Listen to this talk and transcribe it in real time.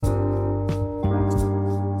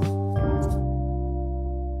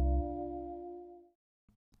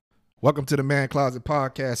Welcome to the Man Closet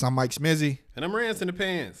Podcast. I'm Mike Smizzy. And I'm Rance in the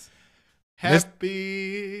Pants.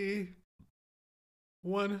 Happy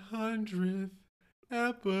 100th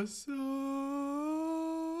episode.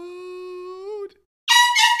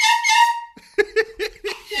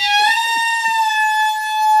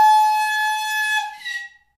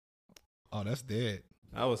 Oh, that's dead.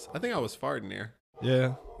 I think I was farting there.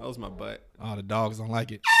 Yeah. That was my butt. Oh, the dogs don't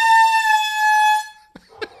like it.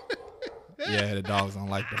 Yeah, the dogs don't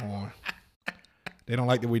like the horn. They don't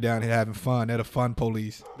like that we down here having fun. They're the fun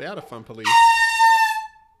police. They are the fun police.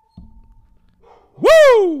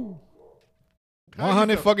 Woo!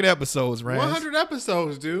 100 fucking episodes, Rance. 100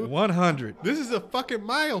 episodes, dude. 100. This is a fucking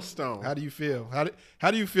milestone. How do you feel?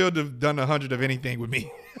 How do you feel to have done 100 of anything with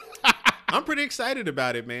me? I'm pretty excited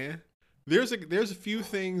about it, man. There's a few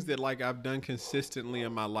things that like I've done consistently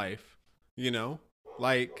in my life, you know?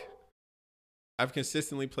 Like I've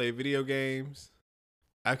consistently played video games.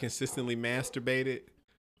 I've consistently masturbated.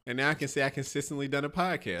 And now I can say I consistently done a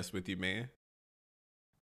podcast with you, man.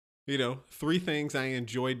 You know, 3 things I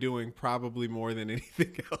enjoy doing probably more than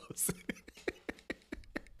anything else.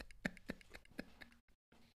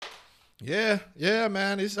 Yeah,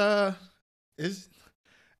 man. It's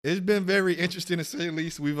been very interesting to say the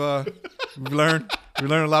least. We've learned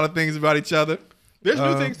a lot of things about each other. There's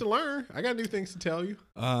new things to learn. I got new things to tell you.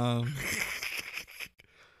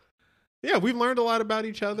 Yeah, we've learned a lot about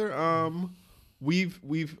each other. We've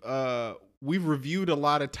reviewed a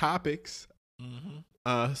lot of topics.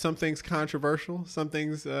 Mm-hmm. Some things controversial, some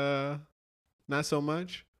things not so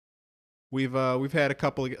much. We've had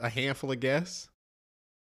a handful of guests.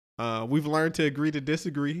 We've learned to agree to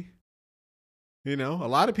disagree. You know, a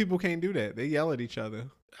lot of people can't do that. They yell at each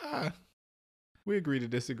other. We agree to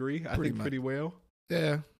disagree. I think pretty well.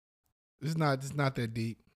 Yeah, it's not that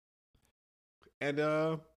deep, and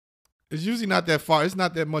it's usually not that far. It's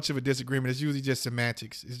not that much of a disagreement. It's usually just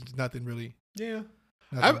semantics. It's nothing really. Yeah,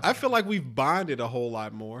 I feel like we've bonded a whole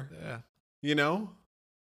lot more. Yeah, you know,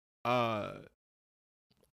 I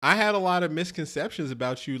had a lot of misconceptions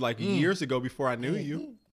about you like years ago before I knew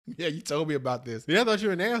you. Yeah, you told me about this. Yeah, I thought you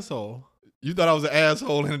were an asshole. You thought I was an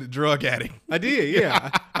asshole and a drug addict. I did, yeah.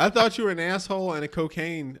 I thought you were an asshole and a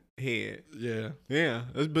cocaine head. Yeah.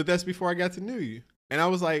 But that's before I got to know you. And I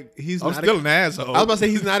was like, I'm still an asshole. I was about to say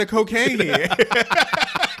he's not a cocaine head.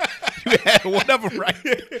 You had one of them right.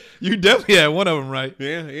 You definitely had one of them right.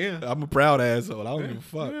 Yeah. I'm a proud asshole. I don't give a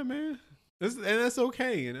fuck. Yeah, man. And that's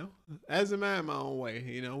okay, you know. As am I in my own way.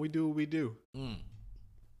 You know, we do what we do.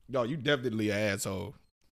 No, you definitely an asshole.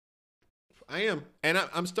 I am. And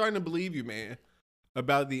I'm starting to believe you, man,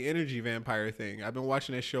 about the energy vampire thing. I've been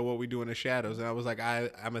watching that show, What We Do in the Shadows, and I was like, I'm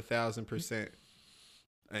 1,000% an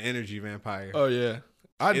energy vampire. Oh, yeah.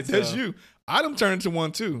 That's you. I done turned into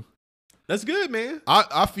one, too. That's good, man.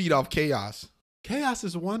 I feed off chaos. Chaos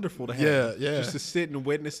is wonderful to have. Yeah. Just to sit and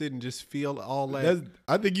witness it and just feel all that.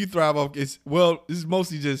 I think you thrive off. This is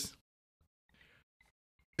mostly just.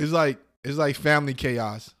 It's like family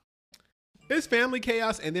chaos. It's family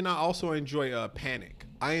chaos, and then I also enjoy panic.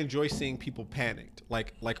 I enjoy seeing people panicked,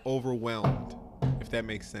 like overwhelmed, if that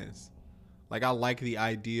makes sense. Like I like the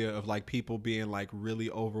idea of like people being like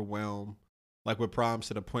really overwhelmed, like with problems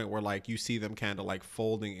to the point where like you see them kind of like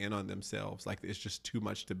folding in on themselves, like it's just too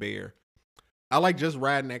much to bear. I like just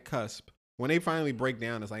riding that cusp. When they finally break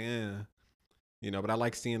down, it's like, you know. But I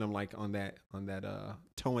like seeing them like on that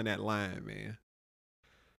towing that line, man.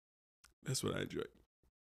 That's what I enjoy.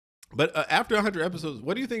 But after 100 episodes,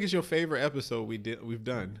 what do you think is your favorite episode we've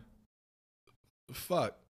done?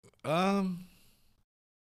 Fuck.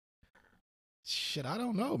 Shit, I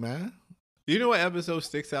don't know, man. You know what episode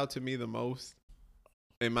sticks out to me the most?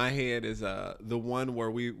 In my head is the one where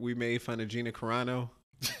we made fun of Gina Carano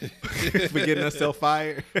for getting herself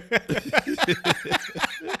fired.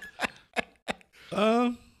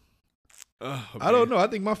 I don't know. I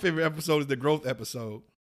think my favorite episode is the growth episode.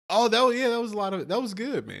 Oh, that was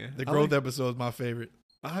good, man. The growth episode is my favorite.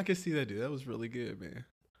 I can see that, dude. That was really good, man.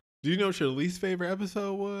 Do you know what your least favorite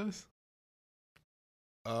episode was?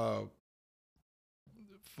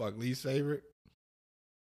 Least favorite.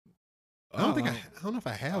 I don't know if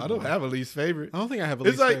I have. I don't have a least favorite. I don't think I have a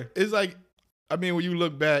least favorite. It's like, I mean, when you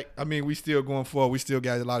look back, I mean, we still going forward. We still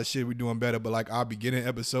got a lot of shit we doing better, but like our beginning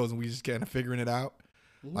episodes and we just kind of figuring it out.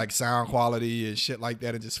 Like sound quality and shit like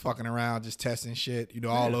that, and just fucking around, just testing shit. You know,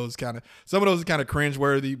 all those kind of. Some of those are kind of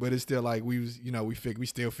cringeworthy, but it's still like we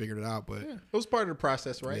still figured it out. But it was part of the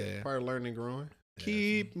process, right? Yeah. Part of learning and growing. Yeah,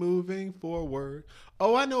 keep moving forward.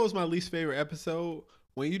 Oh, I know it was my least favorite episode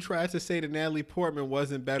when you tried to say that Natalie Portman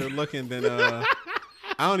wasn't better looking than I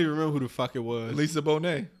don't even remember who the fuck it was. Lisa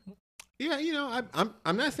Bonet. Yeah, you know,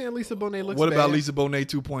 I'm not saying Lisa Bonet looks. What about bad. Lisa Bonet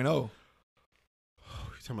 2.0? You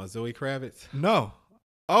talking about Zoe Kravitz? No.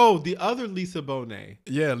 Oh, the other Lisa Bonet.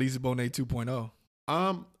 Yeah, Lisa Bonet 2.0.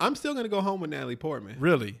 I'm still gonna go home with Natalie Portman.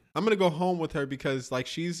 Really? I'm gonna go home with her because like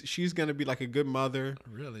she's gonna be like a good mother.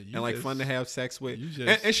 Really? And like fun to have sex with.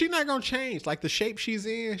 just- And she's not gonna change. Like the shape she's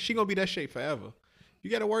in, she gonna be that shape forever. You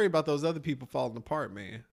got to worry about those other people falling apart,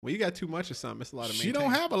 man. When you got too much of something, it's a lot of. She don't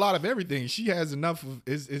have a lot of everything. She has enough of.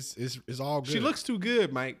 It's all good. She looks too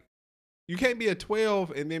good, Mike. You can't be a 12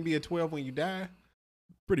 and then be a 12 when you die.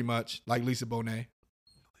 Pretty much like Lisa Bonet.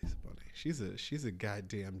 Lisa Bonet, she's a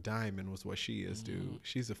goddamn diamond. Was what she is, dude.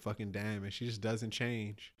 She's a fucking diamond. She just doesn't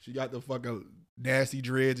change. She got the fucking nasty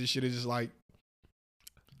dreads and shit. Is just like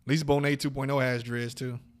Lisa Bonet 2.0 has dreads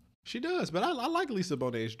too. She does, but I like Lisa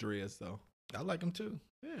Bonet's dreads though. I like them too.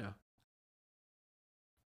 Yeah.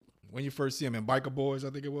 When you first see him in Biker Boys, I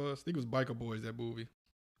think it was Biker Boys, that movie.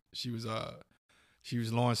 She was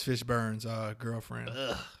Lawrence Fishburne's girlfriend.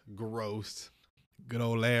 Ugh, gross. Good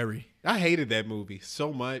old Larry. I hated that movie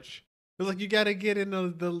so much. It was like you got to get in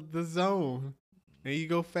the zone and you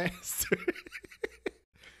go faster.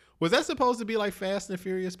 Was that supposed to be like Fast and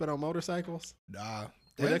Furious but on motorcycles? Nah.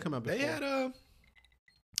 Where'd that come out before? They had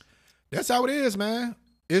that's how it is, man.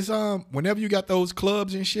 It's whenever you got those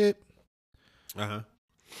clubs and shit,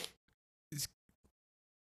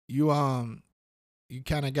 you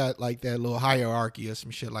kind of got like that little hierarchy or some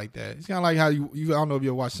shit like that. It's kind of like how you I don't know if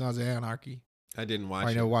you ever watched Sons of Anarchy. I didn't watch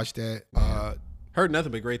I it. never watched that. Heard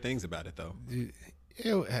nothing but great things about it though.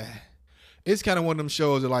 It's kind of one of them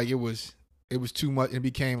shows that like it was too much. It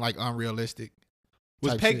became like unrealistic.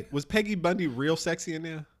 Was Peggy Bundy real sexy in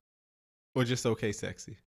there, or just okay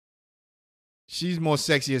sexy? She's more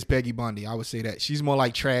sexy as Peggy Bundy. I would say that. She's more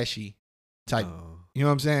like trashy type. Oh. You know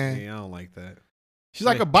what I'm saying? Yeah, I don't like that. She's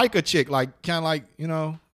like a biker chick, like kind of like, you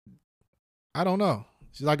know, I don't know.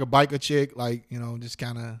 She's like a biker chick, like, you know, just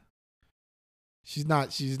kind of. She's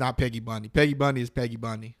not Peggy Bundy. Peggy Bundy is Peggy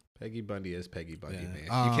Bundy. Peggy Bundy is Peggy Bundy,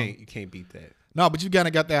 yeah. man. You can't beat that. No, but you kind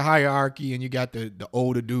of got that hierarchy, and you got the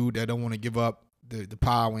older dude that don't want to give up the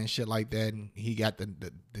power and shit like that, and he got the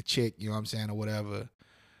chick, you know what I'm saying, or whatever.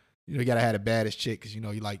 You know, you gotta have the baddest chick because you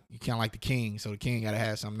know you kind of like the king, so the king gotta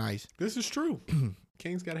have something nice. This is true.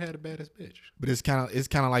 King's gotta have the baddest bitch. But it's kind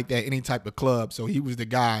of like that any type of club. So he was the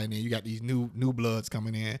guy, and then you got these new bloods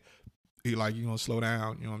coming in. He like, you know, slow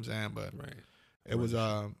down, you know what I'm saying? But right, it was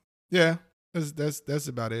yeah, that's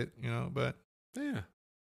about it, you know. But yeah,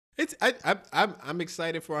 I'm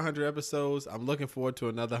excited for 100 episodes. I'm looking forward to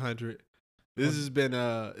another 100. This has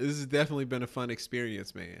definitely been a fun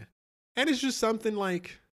experience, man. And it's just something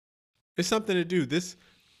like. It's something to do.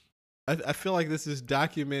 I feel like this is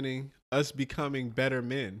documenting us becoming better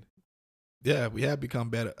men. Yeah, we have become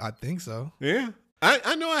better. I think so. Yeah.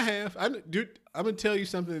 I know I have. Dude, I'm going to tell you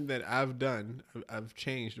something that I've done. I've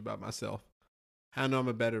changed about myself. I know I'm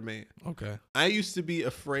a better man. Okay. I used to be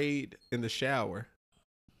afraid in the shower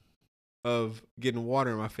of getting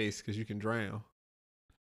water in my face because you can drown.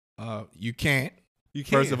 You can't. You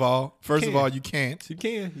can. First of all, you can't. You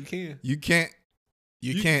can.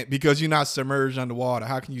 You can't because you're not submerged underwater.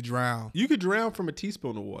 How can you drown? You could drown from a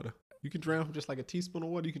teaspoon of water. You can drown from just like a teaspoon of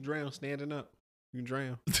water. You can drown standing up. You can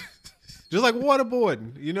drown. Just like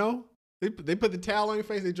waterboarding, you know? They put the towel on your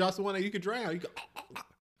face, they drop the one, you can drown.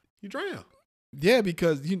 You drown. Yeah,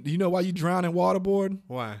 because you know why you drown in waterboard?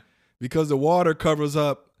 Why? Because the water covers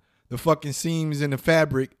up the fucking seams in the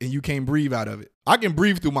fabric and you can't breathe out of it. I can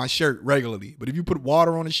breathe through my shirt regularly, but if you put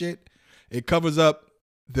water on the shit, it covers up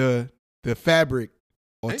the fabric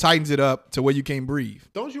or tightens it up to where you can't breathe.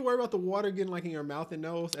 Don't you worry about the water getting like in your mouth and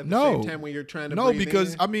nose at the same time when you're trying to breathe? No,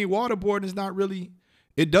 because I mean waterboarding is not really,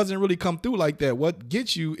 it doesn't really come through like that. What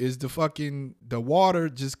gets you is the water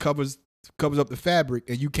just covers up the fabric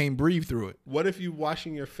and you can't breathe through it. What if you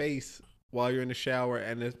washing your face while you're in the shower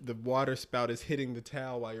and the water spout is hitting the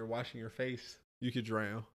towel while you're washing your face? You could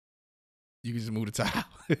drown. You can just move the towel.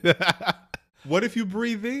 What if you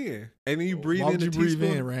breathe in and then you breathe in? Why would you breathe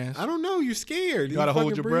in, Rance? I don't know. You're scared. You gotta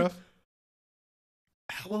hold your breath.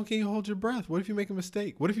 How long can you hold your breath? What if you make a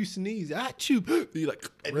mistake? What if you sneeze? Chew. You like,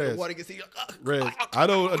 and then the water gets in. Rez, I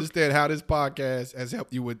don't understand how this podcast has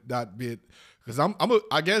helped you with not being, because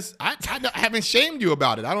I guess I haven't shamed you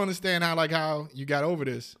about it. I don't understand how you got over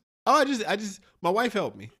this. Oh, I just my wife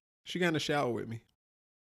helped me. She got in the shower with me.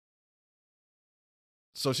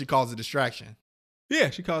 So she calls it distraction. Yeah,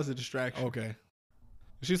 she calls it distraction. Okay.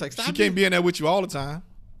 She was like, stop. She can't be in there with you all the time.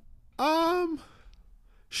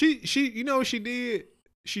 She you know what she did?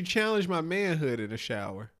 She challenged my manhood in the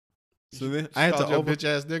shower. So then I had to bitch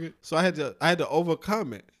ass nigga. So I had to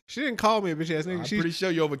overcome it. She didn't call me a bitch ass nigga. I'm pretty sure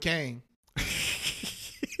you overcame.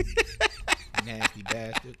 Nasty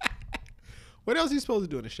bastard. What else are you supposed to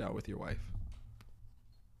do in the shower with your wife?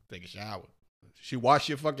 Take a shower. She wash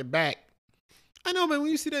your fucking back. I know, man. When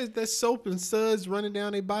you see that soap and suds running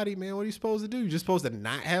down their body, man, what are you supposed to do? You're just supposed to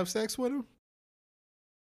not have sex with them?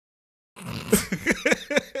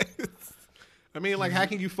 I mean, like, how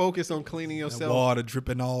can you focus on cleaning yourself? The water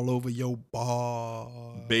dripping all over your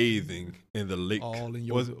body. Bathing in the lake. All in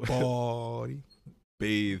your body.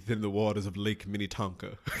 Bathe in the waters of Lake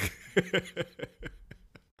Minnetonka.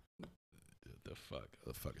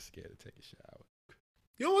 The fuck is scared to take a shower.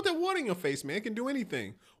 You don't want that water in your face, man. It can do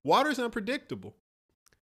anything. Water's unpredictable.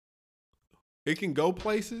 It can go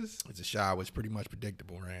places. It's a shower. It's pretty much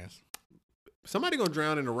predictable, Rance. Somebody gonna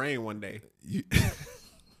drown in the rain one day.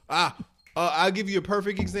 I'll give you a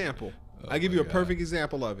perfect example. I'll give you a perfect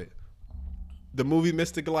example of it. The movie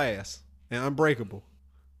Mr. Glass and Unbreakable.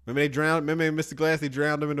 Remember Mr. Glass, they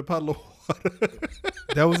drowned him in a puddle of water.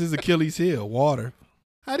 That was his Achilles heel, water.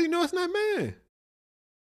 How do you know it's not mine?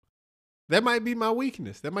 That might be my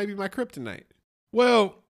weakness. That might be my kryptonite.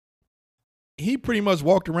 Well, he pretty much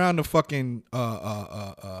walked around the fucking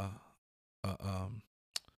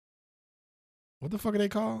what the fuck are they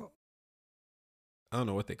called? I don't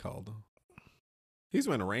know what they called them. He's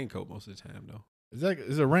wearing a raincoat most of the time though. Is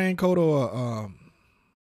it a raincoat or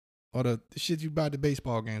the shit you buy at the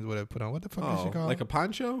baseball games, whatever put on? What the fuck is it called? Like a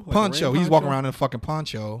poncho? Like poncho. He's walking around in a fucking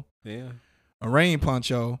poncho. Yeah. A rain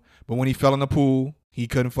poncho. But when he fell in the pool, he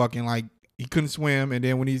couldn't he couldn't swim. And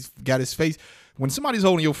then when he's got his face, when somebody's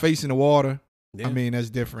holding your face in the water, yeah. I mean, that's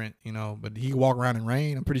different, you know. But he walk around in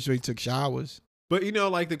rain. I'm pretty sure he took showers. But, you know,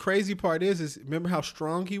 like the crazy part is remember how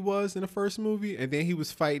strong he was in the first movie? And then he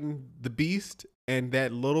was fighting the beast. And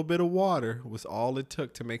that little bit of water was all it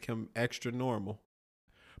took to make him extra normal.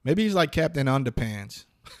 Maybe he's like Captain Underpants.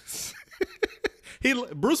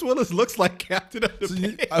 Bruce Willis looks like Captain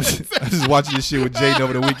Underpants. I was just watching this shit with Jaden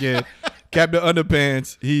over the weekend. Captain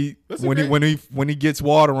Underpants. When he gets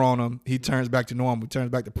water on him, he turns back to normal. He turns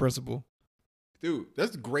back to principal. Dude,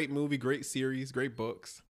 that's a great movie, great series, great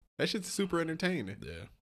books. That shit's super entertaining. Yeah.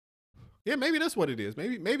 Yeah, maybe that's what it is.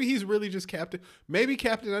 Maybe he's really just Captain. Maybe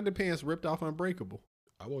Captain Underpants ripped off Unbreakable.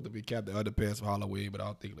 I want to be Captain Underpants for Halloween, but I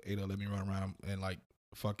don't think Ada let me run around in like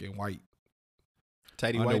fucking white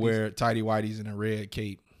tidy whities and a red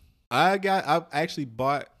cape. I actually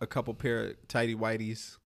bought a couple pair of tidy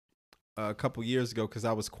whities a couple years ago because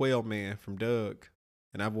I was Quail Man from Doug,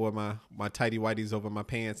 and I wore my tidy whities over my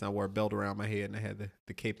pants, and I wore a belt around my head, and I had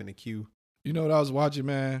the cape and the Q. You know what I was watching,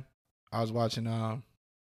 man? I was watching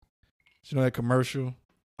you know that commercial?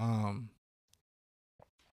 I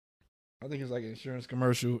think it's like an insurance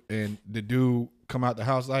commercial, and the dude come out the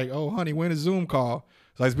house like, "Oh, honey, when is Zoom call?"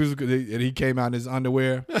 It's like, and he came out in his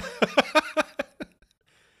underwear.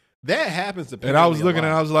 That happens to. And I was looking,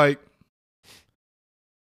 and I was like,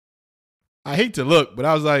 I hate to look, but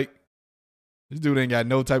I was like, this dude ain't got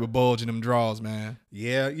no type of bulge in them drawers, man.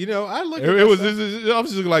 Yeah, you know, I look. I was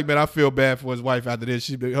just looking like, man, I feel bad for his wife after this.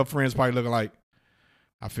 Her friends probably looking like,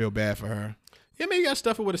 I feel bad for her. Yeah, maybe you got to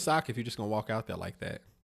stuff it with a sock if you're just gonna walk out there like that.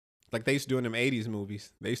 Like they used to do in them 80s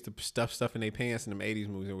movies. They used to stuff in their pants in them 80s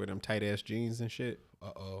movies with them tight ass jeans and shit.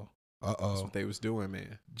 Uh-oh. That's what they was doing,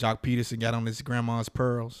 man. Jock Peterson got on his grandma's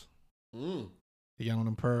pearls. He got on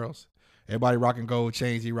them pearls. Everybody rocking gold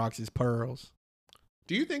chains. He rocks his pearls.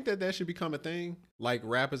 Do you think that should become a thing? Like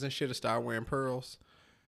rappers and shit to start wearing pearls?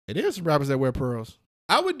 It is some rappers that wear pearls.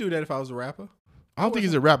 I would do that if I was a rapper. I don't think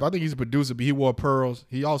he's a rapper. I think he's a producer, but he wore pearls.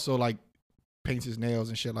 He also like paints his nails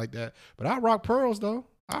and shit like that. But I rock pearls though.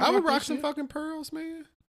 I would rock some fucking pearls, man.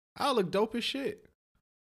 I look dope as shit.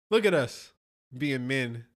 Look at us being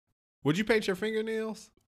men. Would you paint your fingernails?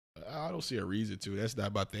 I don't see a reason to. That's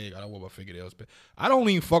not my thing. I don't want my fingernails. But I don't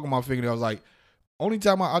even fuck with my fingernails. Like, only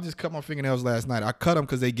time I just cut my fingernails last night. I cut them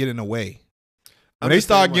because they get in the way. When they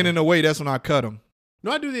start getting in the way, that's when I cut them.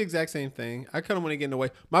 No, I do the exact same thing. I cut them when they get in the way.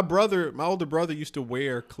 My older brother used to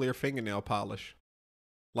wear clear fingernail polish.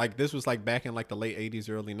 Like, this was like back in like the late 80s,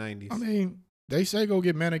 early 90s. I mean, they say go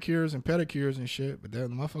get manicures and pedicures and shit, but the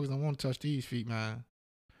motherfuckers don't want to touch these feet, man.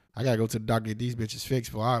 I gotta go to the doctor get these bitches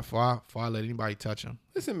fixed before I let anybody touch them.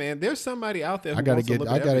 Listen, man, there's somebody out there. I gotta get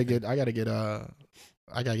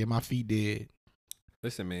my feet dead.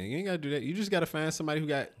 Listen, man, you ain't gotta do that. You just gotta find somebody who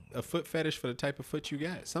got a foot fetish for the type of foot you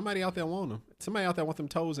got. Somebody out there want them. Somebody out there want them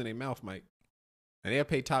toes in their mouth, Mike. And they'll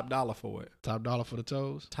pay top dollar for it. Top dollar for the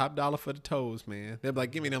toes? Top dollar for the toes, man. They'll be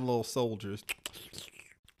like, give me them little soldiers.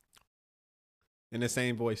 In the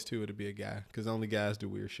same voice, too, it'll be a guy. Because only guys do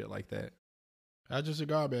weird shit like that. That's just a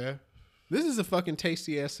cigar, man. This is a fucking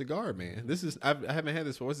tasty-ass cigar, man. This is, I haven't had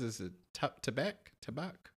this before. What's this? Tobacco?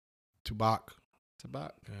 Tubac.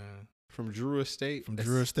 Yeah. From Drew Estate.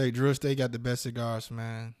 Drew Estate. Drew Estate got the best cigars,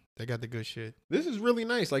 man. They got the good shit. This is really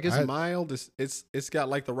nice. Like, it's mild. It's got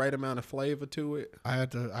like the right amount of flavor to it. I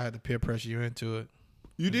had to peer pressure you into it.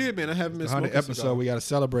 You did, man. I haven't missed 100 episode. We got to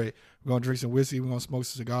celebrate. We're gonna drink some whiskey. We're gonna smoke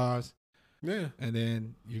some cigars. Yeah. And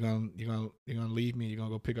then you're gonna leave me. You're gonna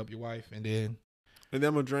go pick up your wife, and then I'm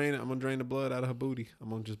gonna drain the blood out of her booty. I'm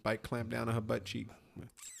gonna just bite clamp down on her butt cheek.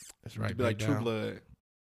 That's right. Be like True Blood.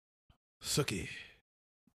 Suki.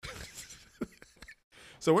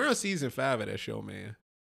 So we're on season 5 of that show, man.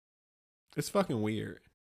 It's fucking weird.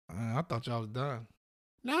 I thought y'all was done.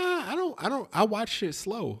 Nah, I watch shit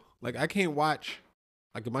slow. Like, I can't watch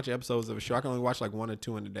like a bunch of episodes of a show. I can only watch like 1 or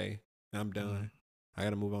 2 in a day. And I'm done. Mm-hmm. I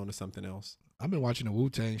gotta move on to something else. I've been watching the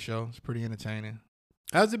Wu-Tang show. It's pretty entertaining.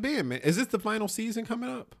 How's it been, man? Is this the final season coming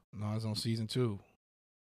up? No, it's on season 2.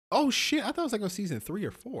 Oh shit! I thought it was like on season 3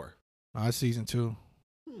 or 4. No, it's season 2.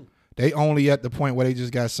 They only at the point where they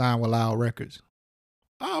just got signed with Loud Records.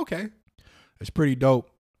 Oh, okay. It's pretty dope.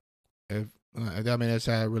 If I mean, that's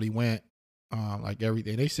how it really went. Like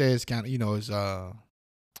everything they say, it's kind of, it's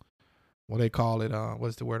what they call it.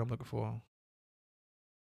 What's the word I'm looking for?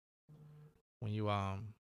 When you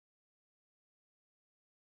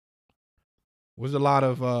was a lot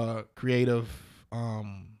of creative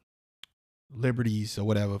liberties or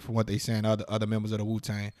whatever from what they saying other members of the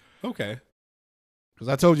Wu-Tang. Okay. Because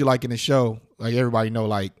I told you, like, in the show, like, everybody know,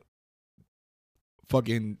 like,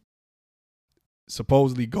 fucking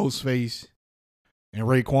supposedly Ghostface and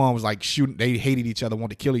Raekwon was like shooting. They hated each other,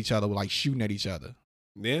 wanted to kill each other, were like shooting at each other.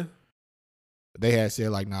 Yeah. They had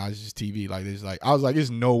said like, nah, it's just TV. Like, it's like, I was like, there's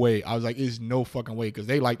no way. I was like, there's no fucking way, because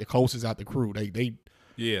they like the closest out the crew. They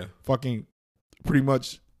yeah, fucking pretty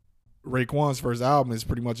much. Raekwon's first album is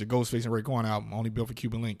pretty much a Ghostface and Raekwon album, only built for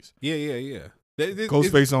Cuban links. Yeah.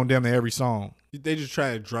 Ghostface on damn near every song. They just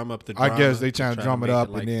try to drum up the drama. I guess they trying to drum it up,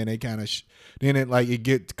 and then they kind of then it like it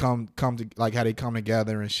get come to like how they come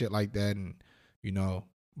together and shit like that, and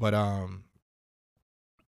but yeah,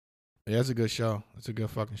 it's a good show. It's a good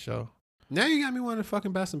fucking show. Now you got me wanting to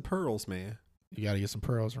fucking buy some pearls, man. You got to get some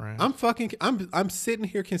pearls, right? I'm sitting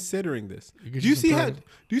here considering this. Do you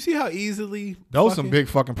see how easily those some big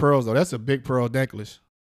fucking pearls though? That's a big pearl necklace.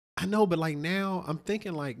 I know, but like now I'm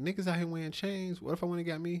thinking like niggas out here wearing chains. What if I went and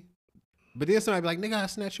got me? But then somebody be like, nigga, I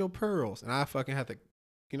snatch your pearls, and I fucking have to,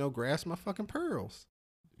 grasp my fucking pearls.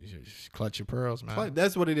 You just clutch your pearls, man.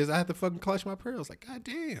 That's what it is. I have to fucking clutch my pearls. Like,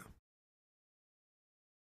 goddamn.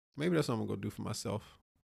 Maybe that's what I'm gonna go do for myself.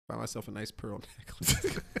 Buy myself a nice pearl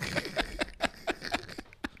necklace.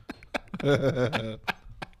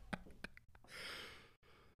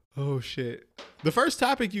 Oh shit. The first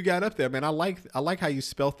topic you got up there, man, I like how you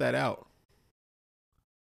spelt that out.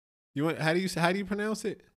 How do you pronounce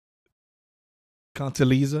it?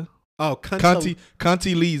 Condoleezza. Oh,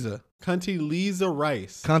 Condoleezza. Condoleezza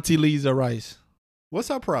Rice. Condoleezza Rice. What's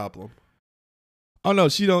her problem? Oh no,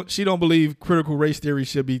 she don't believe critical race theory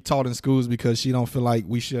should be taught in schools because she don't feel like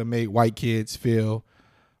we should make white kids feel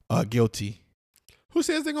guilty. Who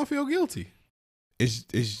says they're gonna feel guilty? It's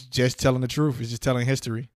just telling the truth. It's just telling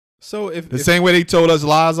history. So if same way they told us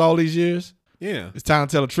lies all these years, yeah, it's time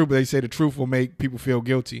to tell the truth. But they say the truth will make people feel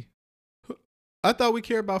guilty. I thought we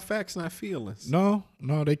care about facts, not feelings. No,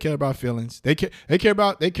 they care about feelings. They care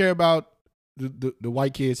about the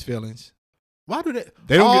white kids' feelings. Why do they?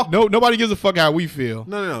 They don't nobody gives a fuck how we feel.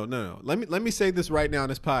 No. Let me say this right now on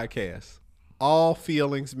this podcast. All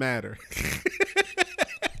feelings matter.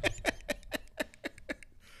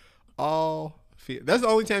 That's the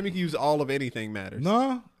only time you can use all of anything matters.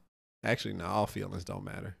 No. Actually, no, all feelings don't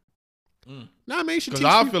matter. No, I mean, because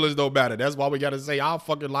our feelings don't matter. That's why we got to say our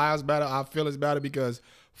fucking lives matter. Our feelings matter because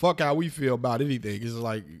fuck how we feel about anything. It's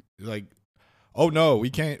like, oh no, we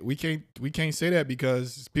can't say that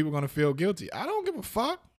because people are gonna feel guilty. I don't give a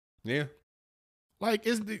fuck. Yeah, like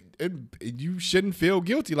you shouldn't feel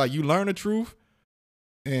guilty. Like you learn the truth,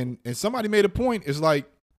 and somebody made a point. It's like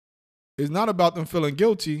it's not about them feeling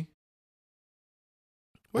guilty.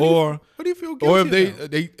 What do you feel guilty? Or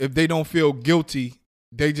if they don't feel guilty,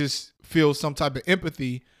 they just feel some type of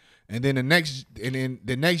empathy, and then the next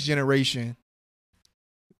generation,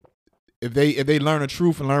 if they learn the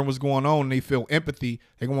truth and learn what's going on, and they feel empathy,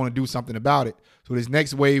 they're gonna want to do something about it. So this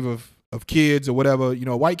next wave of kids or whatever,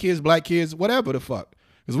 white kids, black kids, whatever the fuck,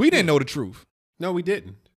 because we didn't know the truth. No, we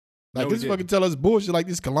didn't. Like this fucking tell us bullshit, like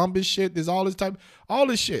this Columbus shit, there's all this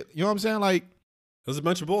shit. You know what I'm saying? Like it's a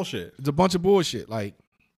bunch of bullshit. It's a bunch of bullshit. Like.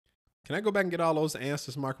 Can I go back and get all those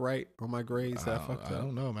answers marked right on my grades that I fucked up? I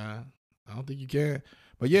don't know, man. I don't think you can.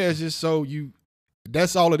 But yeah, it's just so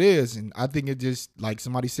that's all it is. And I think it just, like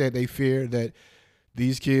somebody said, they fear that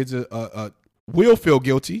these kids will feel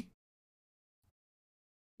guilty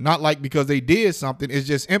Not like because they did something. It's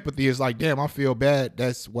just empathy. It's like, damn, I feel bad.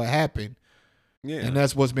 That's what happened. Yeah. And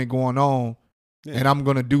that's what's been going on. Yeah. And I'm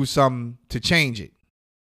going to do something to change it.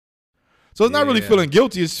 So it's not really feeling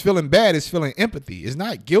guilty. It's feeling bad. It's feeling empathy. It's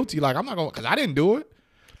not guilty. Like, I'm not going to, because I didn't do it.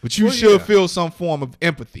 But you should feel some form of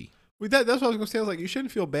empathy. That's what I was going to say. I was like, you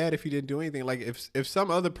shouldn't feel bad if you didn't do anything. Like, if some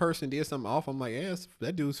other person did something awful, I'm like, yes,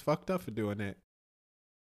 that dude's fucked up for doing that.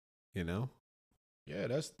 You know? Yeah,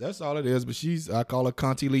 that's all it is. But I call her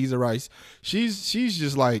Condoleezza Rice. She's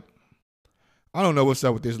just like, I don't know what's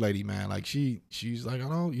up with this lady, man. Like, she's like, I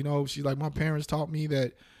don't, she's like, my parents taught me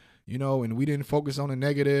that, and we didn't focus on the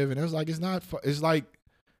negative. And it's like, it's like,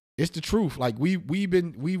 it's the truth. Like, we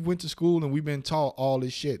went to school and we've been taught all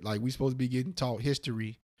this shit. Like, we supposed to be getting taught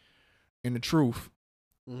history and the truth.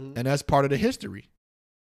 Mm-hmm. And that's part of the history.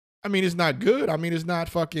 I mean, it's not good. I mean, it's not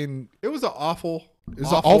fucking. It was an awful.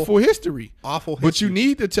 It's an awful history. Awful history. But you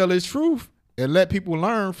need to tell its truth and let people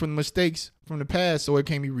learn from mistakes from the past so it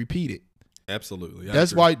can't be repeated. Absolutely.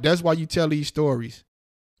 That's why you tell these stories.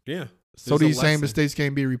 Yeah. So these same mistakes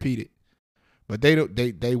can't be repeated. But they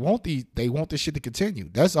want the shit to continue.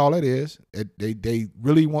 That's all it is. They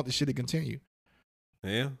really want the shit to continue.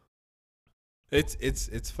 Yeah.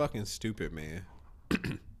 It's fucking stupid, man.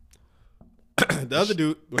 The other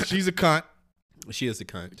dude, she's a cunt. She is a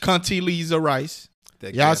cunt. Condoleezza Rice.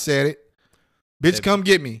 Y'all said it. Bitch, come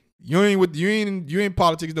get me. You ain't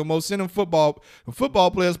politics no more. Send them football. The football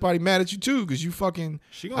players probably mad at you too because you fucking.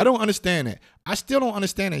 I don't understand that. I still don't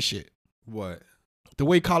understand that shit. What? The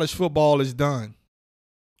way college football is done.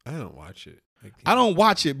 I don't watch it. I don't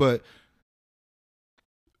watch it, but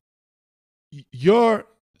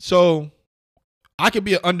I could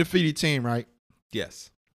be an undefeated team, right?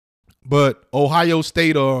 Yes. But Ohio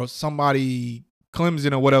State or somebody,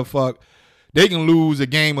 Clemson or whatever fuck, they can lose a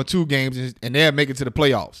game or two games and they'll make it to the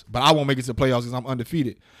playoffs. But I won't make it to the playoffs because I'm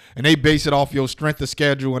undefeated. And they base it off your strength of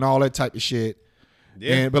schedule and all that type of shit.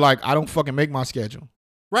 Yeah. But like, I don't fucking make my schedule.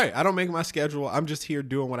 Right. I don't make my schedule. I'm just here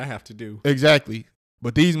doing what I have to do. Exactly.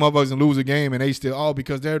 But these motherfuckers can lose a game and they still,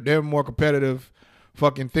 because they're more competitive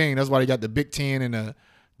fucking thing. That's why they got the Big Ten and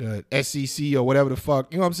the SEC or whatever the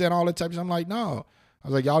fuck. You know what I'm saying? All that type of shit. I'm like, no. I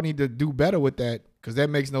was like, y'all need to do better with that because that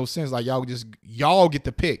makes no sense. Like, y'all get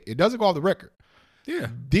to pick. It doesn't go off the record. Yeah.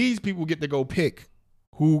 These people get to go pick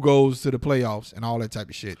who goes to the playoffs and all that type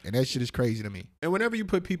of shit. And that shit is crazy to me. And whenever you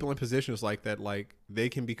put people in positions like that, like, they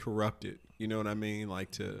can be corrupted. You know what I mean?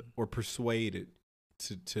 Like, or persuaded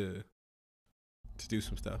to do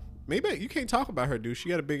some stuff. Maybe you can't talk about her, dude. She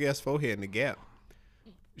got a big ass forehead in the gap.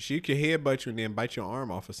 She could headbutt you and then bite your arm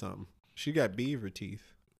off or something. She got beaver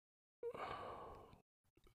teeth.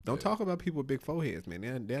 Don't talk about people with big foreheads,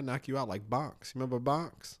 man. They'll knock you out like Bonks. Remember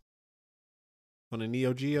Bonks? On the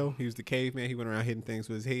Neo Geo, he was the caveman. He went around hitting things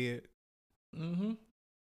with his head. Mm-hmm.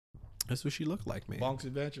 That's what she looked like, man. Bonks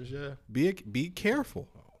Adventures, yeah. Be careful.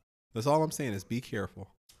 That's all I'm saying is be careful.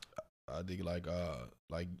 I think like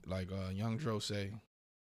Young Dro say.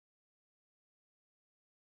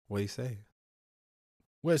 What he say?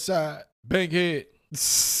 West Side, Bankhead.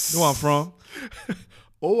 Know where I'm from.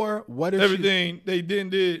 Or what if everything they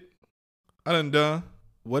did, I done.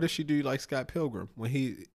 What if she do like Scott Pilgrim when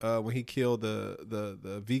he killed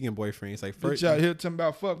the vegan boyfriend? He's like, first out here talking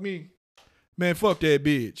about fuck me, man, fuck that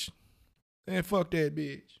bitch, man, fuck that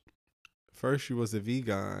bitch. First you was a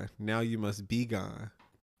vegan, now you must be gone.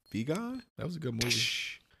 Vegan? That was a good movie.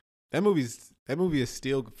 That movie is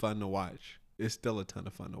still fun to watch. It's still a ton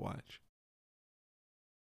of fun to watch.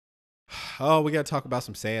 Oh, we gotta talk about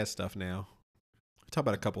some sad stuff now. Talk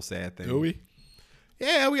about a couple sad things. Do we?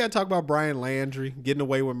 Yeah, we got to talk about Brian Landry getting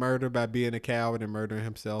away with murder by being a coward and murdering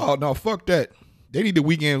himself. Oh, no, fuck that. They need the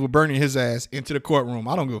weekends with burning his ass into the courtroom.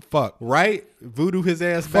 I don't give a fuck. Right? Voodoo his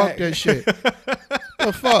ass fuck back. Fuck that shit.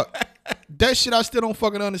 The fuck? That shit I still don't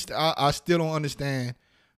fucking understand. I still don't understand.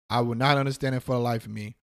 I would not understand it for the life of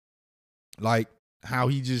me. Like, how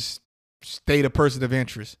he just stayed a person of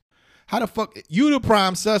interest. How the fuck? You the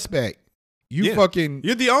prime suspect. You're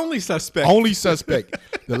the only suspect. Only suspect.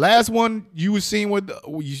 The last one you was seen with,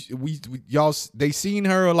 y'all, they seen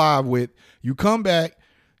her alive with. You come back,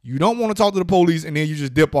 you don't want to talk to the police, and then you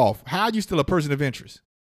just dip off. How are you still a person of interest?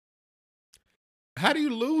 How do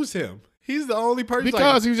you lose him? He's the only person.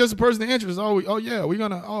 Because he was just a person of interest. Oh yeah,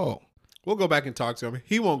 we'll go back and talk to him.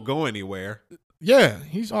 He won't go anywhere. Yeah,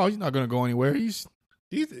 he's not gonna go anywhere.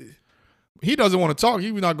 He doesn't want to talk.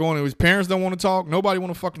 He was not going. His parents don't want to talk. Nobody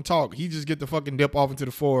want to fucking talk. He just get to fucking dip off into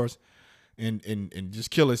the forest and just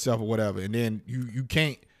kill himself or whatever. And then you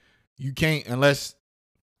can't unless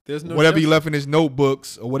there's no whatever he left in his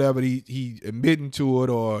notebooks or whatever he admitting to it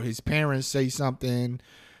or his parents say something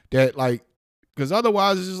that like Because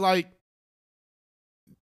otherwise, it's just like,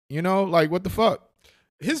 like what the fuck?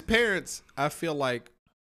 His parents, I feel like,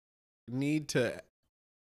 need to,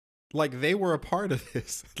 like, they were a part of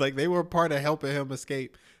this. Like, they were a part of helping him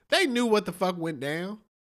escape. They knew what the fuck went down.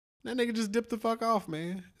 That nigga just dipped the fuck off,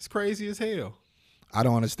 man. It's crazy as hell. I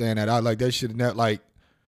don't understand that. I like that shit. Like,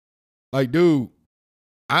 dude,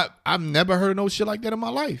 I've never heard no shit like that in my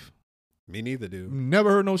life. Me neither, dude.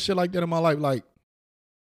 Never heard no shit like that in my life. Like,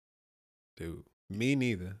 dude, me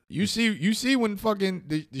neither. You see when fucking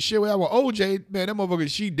the shit we had with OJ, man, that motherfucker,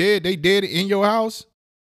 she dead. They dead in your house.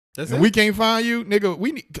 That's and it. We can't find you,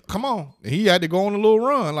 nigga. Come on. He had to go on a little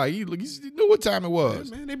run. Like he knew what time it was.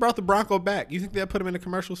 Yeah, man, they brought the Bronco back. You think they'll put him in the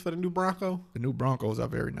commercials for the new Bronco? The new Broncos are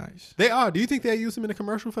very nice. They are. Do you think they'll use him in the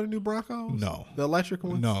commercial for the new Broncos? No. The electric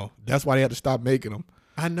ones? No. That's why they had to stop making them.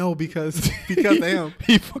 I know because of him.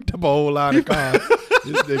 He fucked up a whole lot of cars.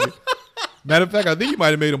 This nigga. Matter of fact, I think he might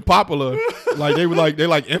have made them popular. Like they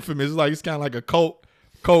like infamous. It's kind of like a cult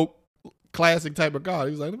classic type of car.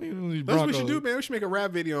 He was like, let me use these Broncos. That's what we should do, man. We should make a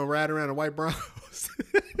rap video and ride around in white Broncos.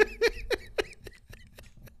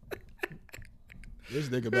 This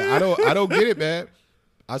nigga, man. I don't get it, man.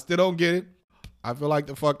 I still don't get it. I feel like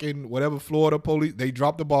the fucking whatever Florida police, they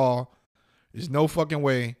dropped the ball. There's no fucking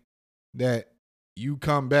way that you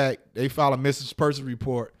come back, they file a missing person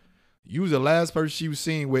report. You was the last person she was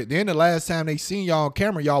seen with. Then the last time they seen y'all on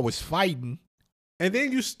camera, y'all was fighting. And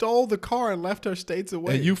then you stole the car and left her states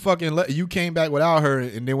away. And you fucking you came back without her.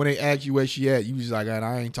 And then when they asked you where she at, you was like,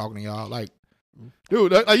 I ain't talking to y'all. Like,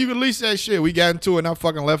 dude, like you can at least say shit. We got into it and I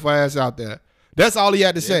fucking left her ass out there. That's all he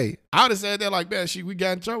had to say. I would have said that like, man, we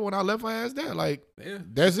got in trouble and I left her ass there. Like,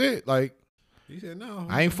 that's it. Like, he said no.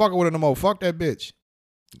 I ain't fucking with her no more. Fuck that bitch.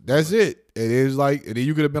 That's it. It is like, and then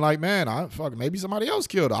you could have been like, man, maybe somebody else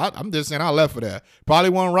killed her. I'm just saying I left her there. Probably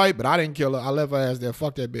wasn't right, but I didn't kill her. I left her ass there.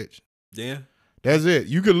 Fuck that bitch. Yeah. That's it.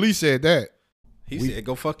 You could at least said that. He said,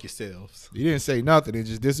 go fuck yourselves. He didn't say nothing. It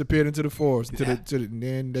just disappeared into the forest. And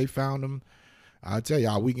then they found him. I tell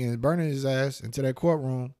y'all, weekend burning his ass into that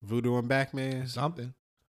courtroom. Voodoo him back, man. Something.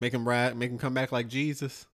 Make him come back like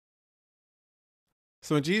Jesus.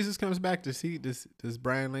 So when Jesus comes back, does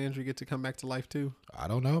Brian Landry get to come back to life too? I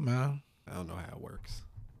don't know, man. I don't know how it works.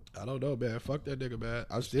 I don't know, man. Fuck that nigga, man.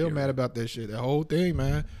 I'm still mad about that shit. That whole thing,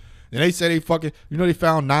 man. And they say they fucking, they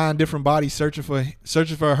found 9 different bodies searching for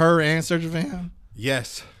her and searching for him.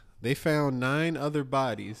 Yes, they found 9 other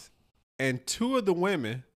bodies, and 2 of the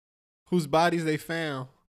women whose bodies they found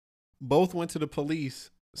both went to the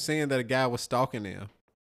police saying that a guy was stalking them,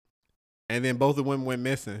 and then both of the women went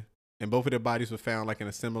missing, and both of their bodies were found like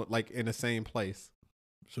in the same place.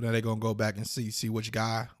 So now they're gonna go back and see which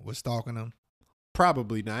guy was stalking them.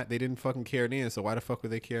 Probably not. They didn't fucking care then, so why the fuck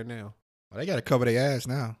would they care now? Well, they gotta cover their ass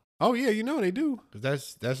now. Oh yeah, they do. Cause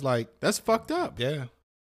that's fucked up. Yeah.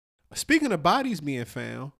 Speaking of bodies being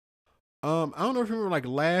found, I don't know if you remember, like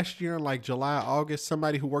last year in like July, August,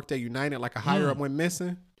 somebody who worked at United, like a higher up, went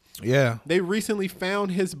missing. Yeah. They recently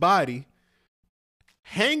found his body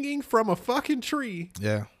hanging from a fucking tree.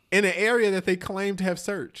 Yeah. In an area that they claimed to have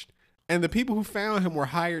searched. And the people who found him were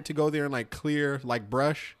hired to go there and like clear like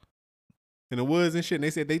brush in the woods and shit. And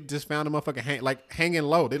they said they just found a motherfucker hanging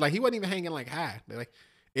low. They like, he wasn't even hanging like high. They like,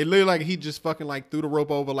 it looked like he just fucking like threw the rope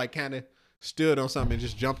over, like kind of stood on something and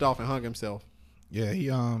just jumped off and hung himself. Yeah, he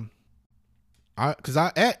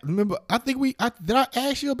remember, I think did I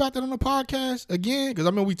ask you about that on the podcast again? Because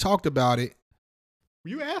I mean we talked about it.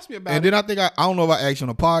 You asked me about it. And then I think I don't know if I asked you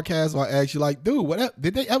on the podcast or I asked you like, dude, what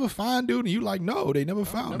did they ever find dude? And you like, no, they never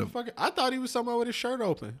found him. I thought he was somewhere with his shirt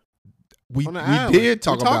open. We did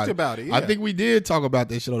talk about it. Yeah. I think we did talk about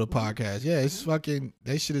that shit on the podcast. Yeah, it's fucking,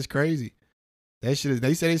 that shit is crazy. That shit is,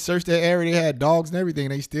 they said they searched that area, they had dogs and everything,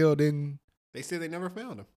 and they still didn't. They said they never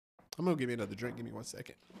found him. I'm gonna give me another drink. Give me 1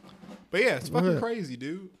 second. But yeah, it's fucking crazy,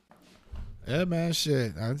 dude. Yeah, man,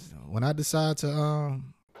 shit. When I decide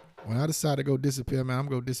to go disappear, man, I'm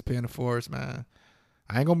gonna disappear in the forest, man.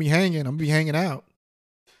 I ain't gonna be hanging. I'm gonna be hanging out.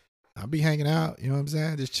 I'll be hanging out. You know what I'm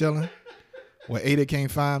saying? Just chilling. Where Ada can't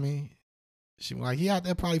find me. She was like, he out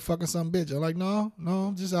there probably fucking some bitch. I'm like, no,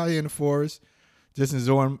 I'm just out here in the forest, just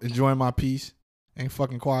enjoying my peace. Ain't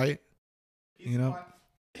fucking quiet. You know.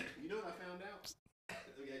 You know what I found out?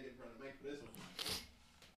 We gotta get in front of the mic for this one.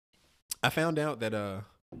 I found out that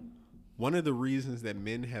one of the reasons that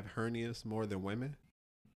men have hernias more than women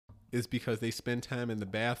is because they spend time in the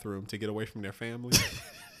bathroom to get away from their family.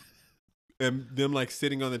 And them like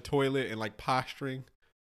sitting on the toilet and like posturing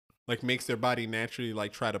like makes their body naturally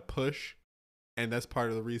like try to push. And that's part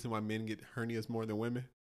of the reason why men get hernias more than women.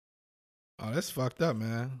 Oh, that's fucked up,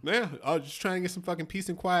 man. Yeah, I was just trying to get some fucking peace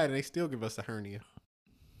and quiet and they still give us a hernia.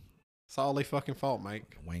 It's all they fucking fault,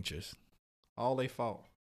 Mike. Wenchers. All they fault.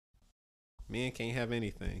 Men can't have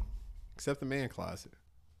anything except the man closet.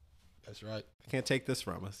 That's right. They can't take this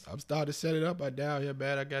from us. I'm starting to set it up. I down here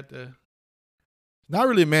bad. I got the. Not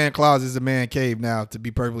really a man closet. It's a man cave now, to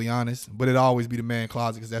be perfectly honest. But it'll always be the man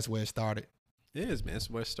closet because that's where it started. It is, man. That's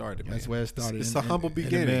where it started, man. That's where it started. It's a humble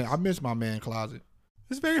beginning. I miss my man closet.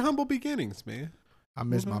 It's very humble beginnings, man. I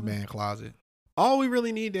miss my man closet. All we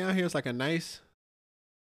really need down here is like a nice,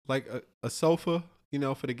 like a sofa, you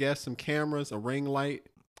know, for the guests, some cameras, a ring light,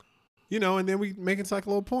 you know, and then we make it like a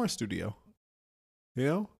little porn studio. You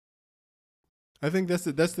know? I think that's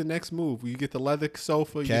the next move. You get the leather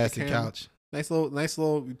sofa, you get the Casting camera. couch. Nice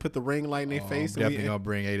little. You put the ring light in their face. I'm definitely gonna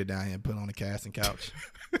bring Ada down here and put on the casting couch.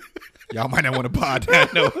 Y'all might not want to buy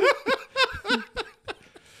that. No.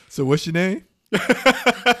 So what's your name?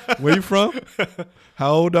 Where you from?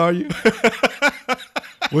 How old are you?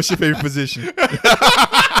 What's your favorite position?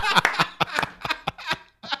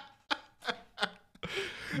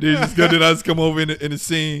 Dude, just good that I just come over in the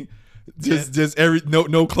scene. Just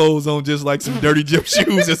no clothes on, just like some dirty gym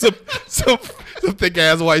shoes and some thick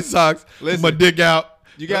ass white socks. Listen, my dick out.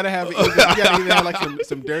 You gotta either have like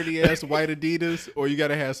some dirty ass white Adidas, or you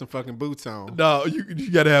gotta have some fucking boots on. No, you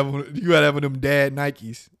gotta have one of them dad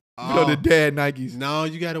Nikes. You know the dad Nikes. No,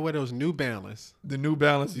 you gotta wear those New Balance. The New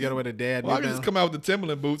Balance. You gotta wear the dad. Well, I can just come out with the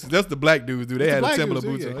Timberland boots. That's the black dudes do. They had the Timberland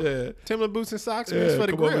boots on. Yeah, Timberland boots and socks. Man, for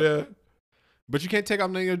the grip. But you can't take off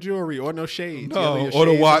none of your jewelry or no shades. No, or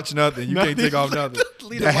the watch, nothing. You can't take off nothing.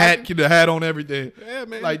 The hat on everything. Yeah,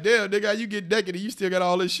 man. Like, damn, nigga, you get naked and you still got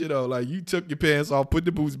all this shit on. Like, you took your pants off, put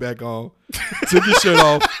the boots back on, took your shirt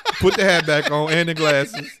off, put the hat back on and the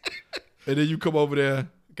glasses. And then you come over there.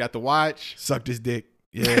 Got the watch. Suck this dick.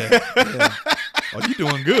 Yeah. Oh, you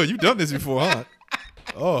doing good. You've done this before, huh?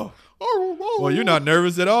 Oh. Well, you're not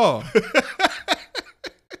nervous at all.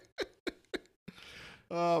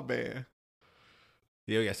 Oh, man.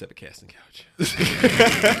 Yeah, we got to set the casting couch.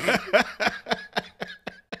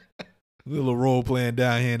 Little role playing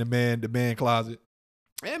down here in the man closet.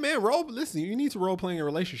 Yeah, man, listen, you need to role play in a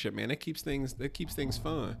relationship, man. That keeps things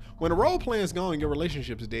fun. When a role playing is gone, your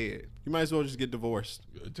relationship's dead. You might as well just get divorced.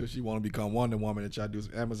 Until she want to become Wonder Woman and try to do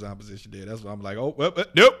some Amazon position there. That's what I'm like, oh, well,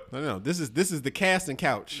 nope. No. This is the casting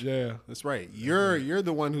couch. Yeah. That's right. You're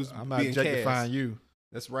the one who's I'm not being objectifying cast. you.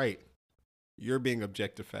 That's right. You're being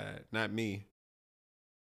objectified, not me.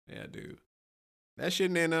 Yeah, dude. That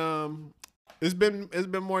shit, and then it's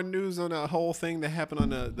been more news on the whole thing that happened on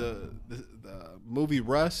the movie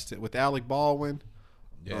Rust with Alec Baldwin.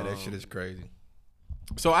 Yeah, that shit is crazy.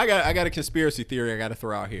 So I got a conspiracy theory I got to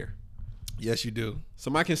throw out here. Yes, you do.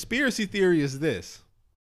 So my conspiracy theory is this.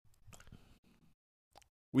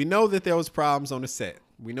 We know that there was problems on the set.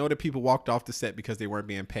 We know that people walked off the set because they weren't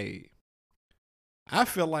being paid. I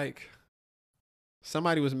feel like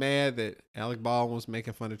somebody was mad that Alec Baldwin was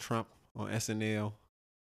making fun of Trump on SNL,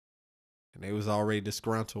 and they was already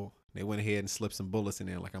disgruntled. They went ahead and slipped some bullets in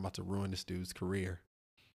there like, I'm about to ruin this dude's career.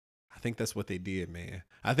 I think that's what they did, man.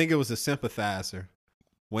 I think it was a sympathizer.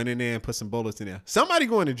 Went in there and put some bullets in there. Somebody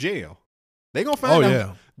going to jail. They gonna find out.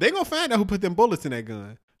 Yeah. They gonna find out who put them bullets in that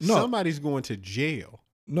gun. No. Somebody's going to jail.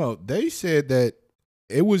 No, they said that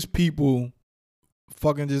it was people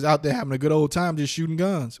fucking just out there having a good old time just shooting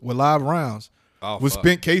guns with live rounds. With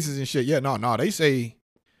spent cases and shit. Yeah, no. They say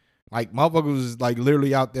like motherfuckers was like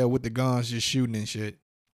literally out there with the guns just shooting and shit.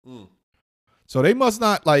 So they must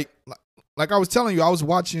not like I was telling you, I was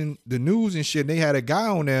watching the news and shit, and they had a guy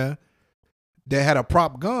on there that had a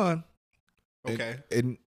prop gun. Okay.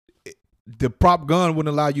 And the prop gun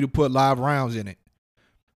wouldn't allow you to put live rounds in it.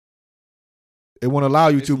 It wouldn't allow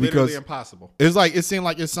you to because it's impossible. It's like it seemed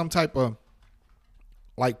like it's some type of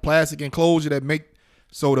like plastic enclosure that make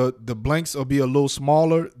so the blanks will be a little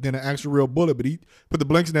smaller than an actual real bullet. But he put the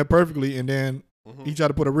blanks in there perfectly, and then he tried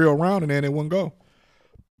to put a real round in there, and it wouldn't go.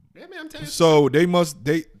 Yeah, man, I'm telling you. So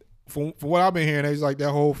from what I've been hearing, it's like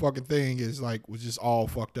that whole fucking thing was just all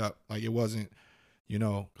fucked up. Like it wasn't,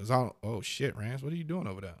 because oh shit, Rance, what are you doing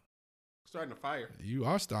over there? Starting to fire. You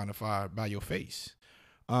are starting to fire by your face.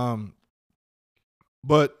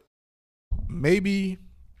 But maybe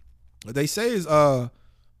what they say is that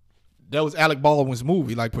was Alec Baldwin's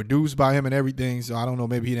movie, like produced by him and everything. So I don't know,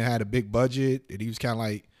 maybe he didn't have a big budget, and he was kind of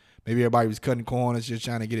like maybe everybody was cutting corners, just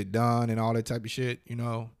trying to get it done and all that type of shit.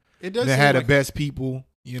 It does. They had the best people.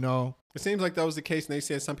 It seems like that was the case, and they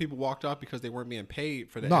said some people walked off because they weren't being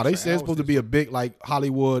paid for that. No, they said it's supposed to be a big like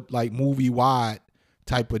Hollywood like movie wide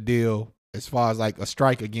type of deal. As far as like a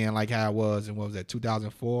strike again, like how it was, and what was that,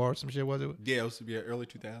 2004 or some shit, was it? Yeah, it was to be early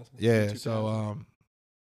 2000s. Yeah, so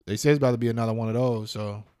they say it's about to be another one of those.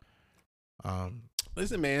 So,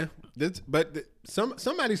 Listen, man.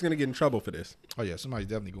 Somebody's gonna get in trouble for this. Oh yeah, somebody's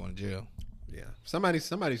definitely going to jail. Yeah,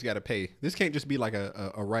 somebody's got to pay. This can't just be like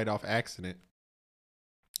a write-off accident.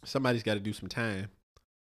 Somebody's got to do some time.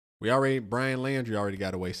 Brian Landry already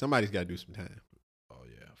got away. Somebody's got to do some time. Oh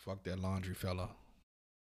yeah, fuck that laundry fella.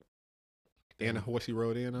 And the horse he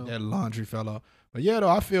rode in on. That laundry fella. But yeah, though,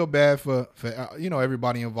 I feel bad for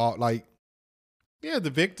everybody involved. Like, yeah,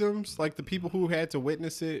 the victims, like the people who had to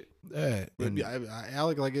witness it. Yeah,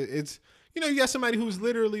 Alec, like it's you got somebody who's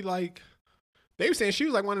literally like, they were saying she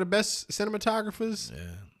was like one of the best cinematographers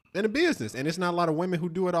in the business, and it's not a lot of women who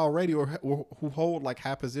do it already or who hold like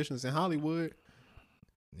high positions in Hollywood.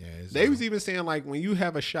 Yeah, they was even saying like when you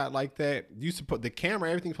have a shot like that, you support the camera,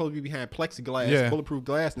 everything's supposed to be behind plexiglass, bulletproof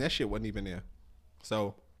glass, and that shit wasn't even there.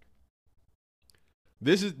 So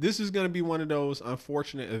this is gonna be one of those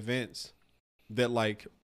unfortunate events that like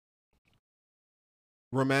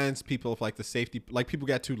reminds people of like the safety, like people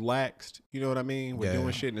got too laxed. You know what I mean? We're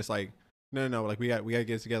doing shit, and it's like no, like we got to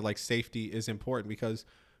get together. Like safety is important because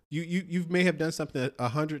you may have done something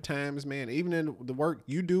 100 times, man. Even in the work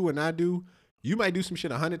you do and I do. You might do some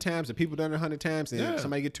shit 100 times, and people done it 100 times, and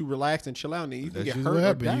somebody get too relaxed and chill out, and you can get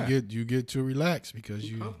hurt or die. You get too relaxed because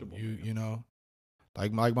you know,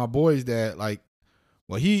 like my boy's dad, like,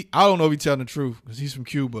 well, I don't know if he's telling the truth because he's from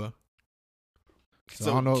Cuba.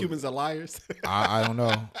 So I don't know. Cubans are liars. I don't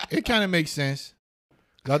know. It kind of makes sense.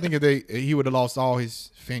 I think if he would have lost all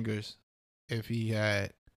his fingers if he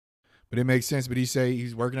had, but it makes sense. But he say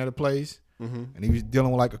he's working at a place, and he was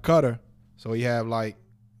dealing with like a cutter, so he have like.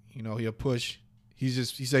 He'll push. He said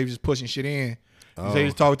he's just pushing shit in. He said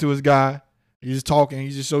he's talking to his guy. He's just talking.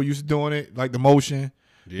 He's just so used to doing it, like the motion.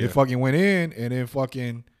 Yeah. It fucking went in, and then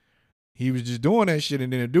fucking he was just doing that shit,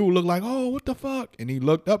 and then the dude looked like, oh, what the fuck? And he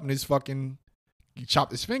looked up, and he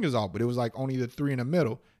chopped his fingers off, but it was like only the 3 in the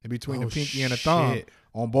middle, in between the pinky and the thumb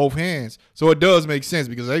on both hands. So it does make sense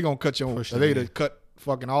because they gonna cut they'd cut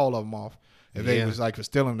fucking all of them off if they was like for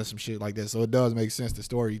stealing or some shit like that. So it does make sense the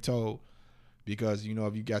story he told. Because,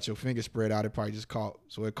 if you got your finger spread out, it probably just caught.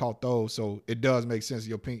 So it caught those. So it does make sense.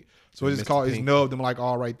 Your pink. So it's nubbed them like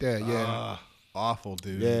all right there. Yeah. Awful,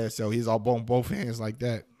 dude. Yeah. So he's all on both hands like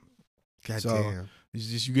that. God damn. It's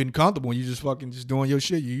just you getting comfortable and you just fucking just doing your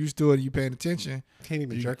shit. You used to it and you paying attention. Can't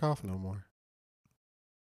even jerk off no more.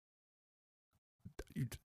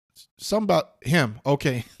 Something about him.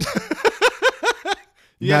 Okay.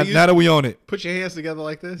 Now that we own it. Put your hands together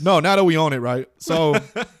like this? No, now that we own it, right? So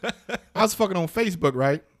I was fucking on Facebook,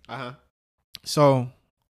 right? So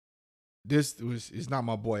it's not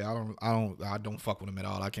my boy. I don't fuck with him at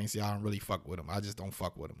all. I can't say I don't really fuck with him. I just don't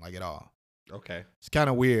fuck with him like at all. Okay. It's kind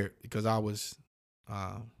of weird because I was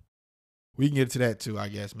we can get to that too, I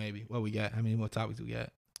guess, maybe. What we got? How many more topics we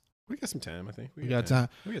got? We got some time, I think. We got time.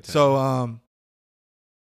 We got time.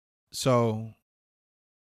 So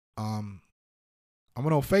I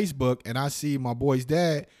went on Facebook and I see my boy's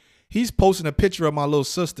dad. He's posting a picture of my little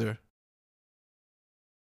sister,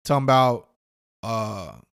 talking about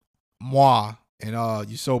moi and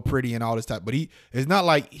you're so pretty and all this type. But it's not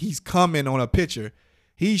like he's commenting on a picture.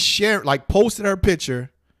 He posted her picture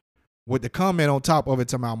with the comment on top of it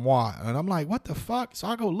talking about moi. And I'm like, what the fuck? So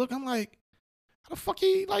I go look. I'm like, how the fuck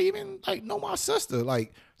he even know my sister?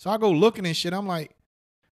 So I go looking and shit. I'm like,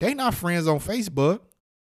 they not friends on Facebook.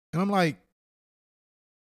 And I'm like,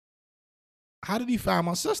 how did he find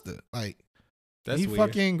my sister? That's he weird.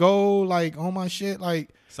 Fucking go on my shit.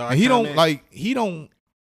 So he don't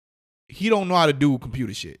know how to do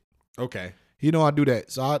computer shit. Okay. He know how to do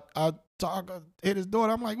that. So I hit his door.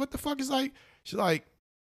 And I'm like, what the fuck is She's like,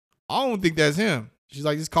 I don't think that's him. She's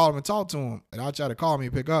like, just call him and talk to him. And I try to call him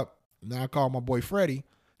and pick up. And then I call my boy Freddie,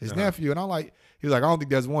 his nephew, and I'm like, he was like, I don't think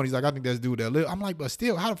that's one. He's like, I think that's dude that live. I'm like, but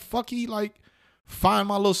still, how the fuck he find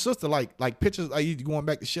my little sister, like pictures, you going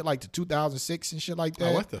back to shit to 2006 and shit like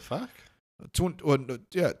that. Oh, what the fuck?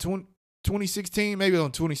 2016, maybe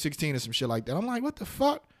on 2016 or some shit like that. I'm like, what the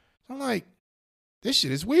fuck? I'm like, this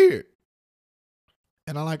shit is weird.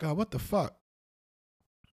 And I'm like, what the fuck?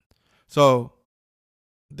 So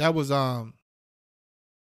that was and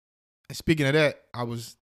speaking of that,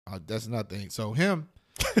 that's another thing. So him,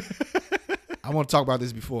 I want to talk about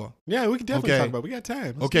this before. Yeah, we can definitely talk about it. We got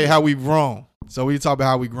time. How we've grown. So we talk about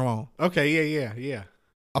how we grown. Okay, yeah.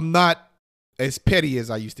 I'm not as petty as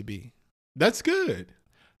I used to be. That's good.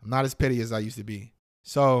 I'm not as petty as I used to be.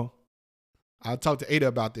 So I talked to Ada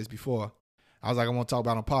about this before. I was like, I want to talk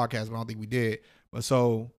about it on podcast, but I don't think we did. But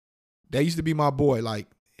so that used to be my boy.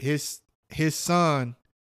 His son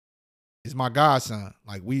is my godson.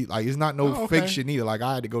 It's not no fake shit neither.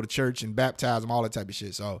 I had to go to church and baptize him, all that type of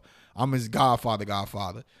shit. So I'm his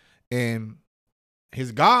godfather. And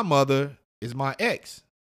his godmother is my ex.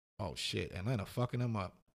 Oh shit, Atlanta fucking him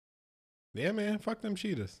up. Yeah, man. Fuck them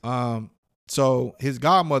cheetahs. So his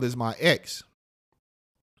godmother is my ex.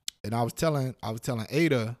 And I was telling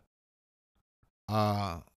Ada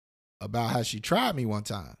about how she tried me one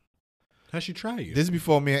time. How she try you? This is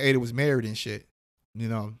before me and Ada was married and shit. You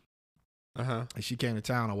know. Uh-huh. And she came to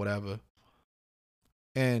town or whatever.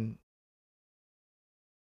 And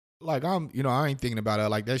like I ain't thinking about it.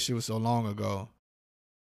 Like that shit was so long ago.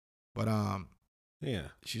 But yeah.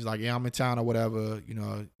 She's like, yeah, I'm in town or whatever,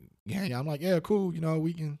 Yeah, I'm like, yeah, cool,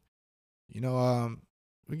 we can, we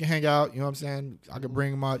can hang out, you know what I'm saying? I could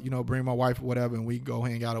bring my wife or whatever, and we can go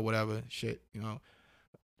hang out or whatever, shit, And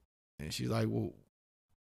she's like, well,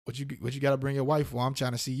 what you got to bring your wife for? I'm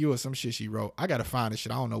trying to see you or some shit she wrote. I got to find this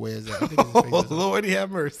shit. I don't know where it's at. I think it's in Oh, Lord,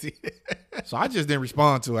 have mercy. So I just didn't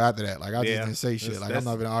respond to her after that. Like, I just didn't say shit. Like, I'm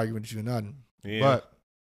not even arguing with you or nothing. Yeah. But,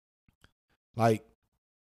 like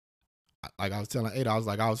I was telling Ada, I was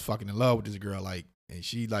like, I was fucking in love with this girl, like, and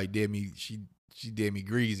she like did me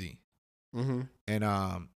greasy. Mm-hmm. And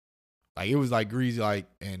like it was like greasy, like,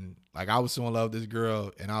 and like I was so in love with this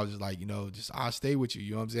girl, and I was just like, just I'll stay with you,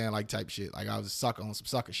 you know what I'm saying, like type shit. Like I was a sucker on some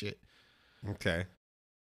sucker shit. Okay.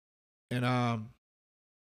 And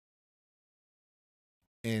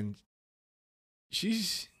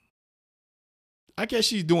I guess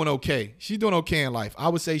she's doing okay. She's doing okay in life. I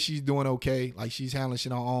would say she's doing okay. Like she's handling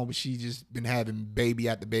shit on her own, but she's just been having baby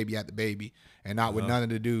after baby after baby, and not with none of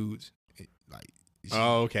the dudes.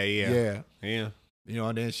 Okay, yeah. Yeah.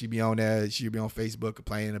 And then she'd be on there. She'd be on Facebook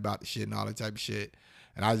complaining about the shit and all that type of shit.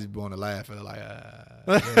 And I just be on to laugh at her like, you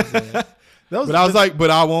know what I'm saying? But I was like,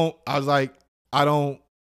 but I won't. I was like, I don't.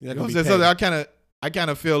 You know what I'm saying? So I kind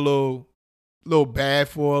of feel a little bad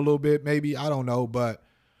for her a little bit, maybe. I don't know, but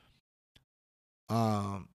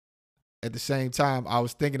at the same time, I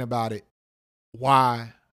was thinking about it.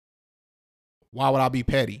 Why would I be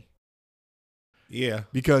petty? Yeah,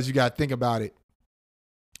 because you got to think about it.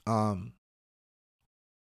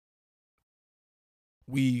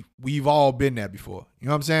 We've all been there before. You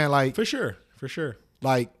know what I'm saying? Like for sure.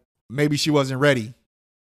 Like maybe she wasn't ready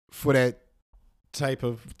for that type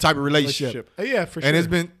of relationship. Yeah, for sure. And it's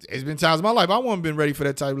been times in my life I wasn't been ready for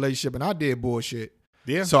that type of relationship, and I did bullshit.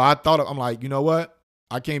 Yeah. So I'm like, you know what?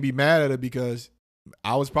 I can't be mad at her because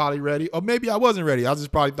I was probably ready, or maybe I wasn't ready. I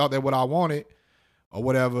just probably thought that what I wanted or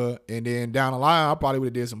whatever, and then down the line I probably would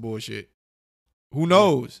have did some bullshit. Who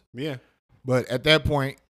knows? Yeah. But at that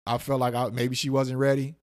point, I felt like maybe she wasn't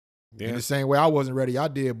ready. Yeah. In the same way I wasn't ready, I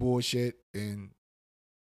did bullshit, and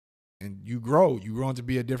you grow into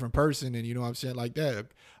be a different person, and you know what I'm saying, like that.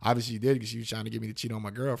 Obviously, she did because she was trying to get me to cheat on my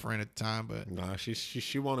girlfriend at the time, but nah,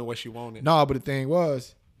 she wanted what she wanted. No, but the thing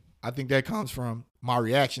was, I think that comes from my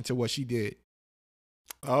reaction to what she did.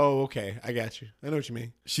 Oh, okay, I got you. I know what you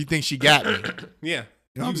mean. She thinks she got me. Yeah,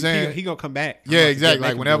 you know what I'm saying. He gonna come back. Yeah, exactly.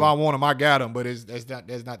 Like whenever I want him, I got him. But that's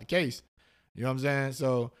not the case. You know what I'm saying?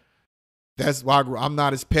 So that's why I'm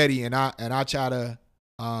not as petty, and I try to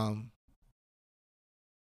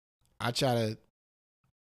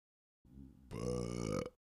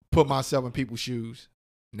put myself in people's shoes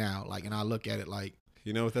now, like, and I look at it like,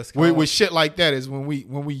 you know what that's called? With shit like that is when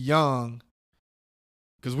we young,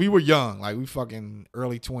 because we were young, like we fucking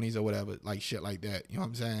early 20s or whatever, like shit like that. You know what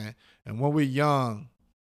I'm saying? And when we're young,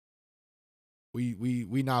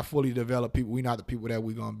 we not fully developed people. We not the people that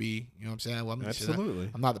we're gonna be. You know what I'm saying? Well, absolutely.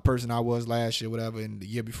 I'm not the person I was last year, whatever, and the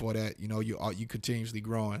year before that. You know, you continuously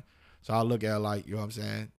growing. So I look at it like, you know what I'm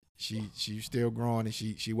saying? She's still growing, and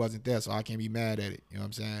she wasn't there, so I can't be mad at it. You know what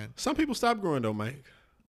I'm saying? Some people stop growing though, Mike.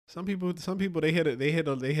 Some people they hit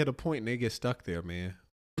a point and they get stuck there, man.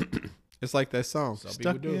 It's like that song.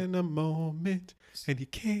 Stuck in a moment and you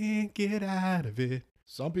can't get out of it.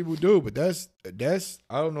 Some people do, but that's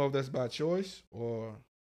I don't know if that's by choice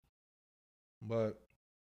but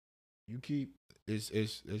you keep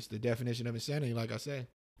it's the definition of insanity, like I say.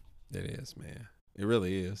 It is, man. It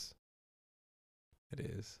really is. It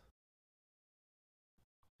is.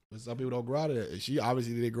 But some people don't grow out of it. She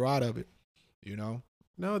obviously didn't grow out of it, you know?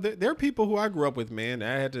 No, there are people who I grew up with, man.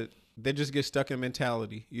 They just get stuck in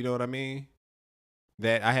mentality. You know what I mean?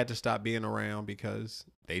 That I had to stop being around because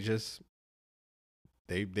they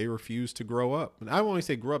refused to grow up. And I won't even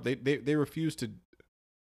say grow up. They refused to.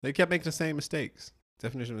 They kept making the same mistakes.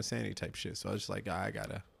 Definition of insanity type shit. So I was just like, I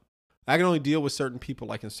can only deal with certain people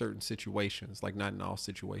like in certain situations, like not in all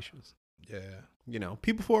situations. Yeah. You know,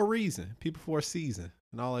 people for a reason, people for a season,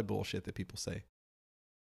 and all that bullshit that people say.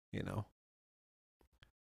 You know.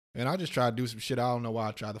 And I just try to do some shit. I don't know why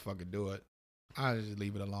I try to fucking do it. I just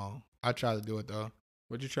leave it alone. I try to do it though.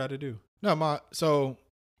 What'd you try to do? No, my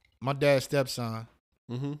dad's stepson,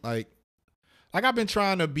 Mm-hmm. Like I've been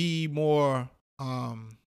trying to be more,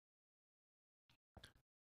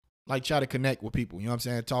 like try to connect with people. You know what I'm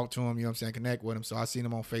saying? Talk to him. You know what I'm saying? Connect with him. So I seen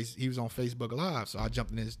him on He was on Facebook Live. So I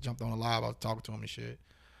jumped on the live. I was talking to him and shit.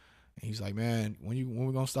 And he's like, man, when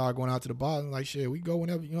we gonna start going out to the bar? I'm like, shit, we go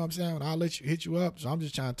whenever. You know what I'm saying? I'll hit you up. So I'm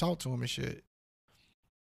just trying to talk to him and shit.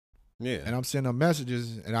 Yeah. And I'm sending him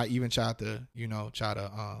messages, and I even tried to,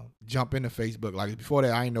 jump into Facebook. Like before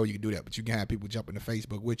that, I didn't know you could do that, but you can have people jump into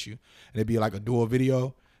Facebook with you, and it'd be like a dual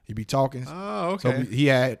video. He'd be talking. Oh, okay. So he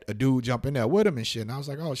had a dude jump in there with him and shit, and I was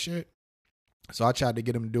like, oh shit. So I tried to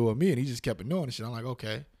get him to do it with me, and he just kept ignoring the shit. I'm like,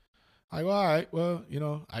 okay. I go, all right, well,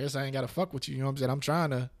 I guess I ain't gotta fuck with you. You know what I'm saying? I'm trying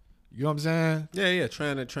to, you know what I'm saying? Yeah,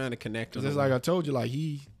 trying to connect. Cause it's like I told you, like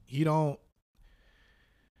he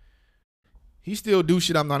still do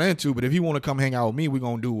shit I'm not into, but if he want to come hang out with me, we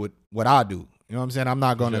gonna do what I do. You know what I'm saying? I'm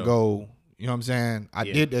not gonna go, you know what I'm saying? I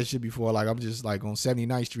did that shit before. Like I'm just like on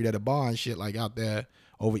 79th Street at a bar and shit, like out there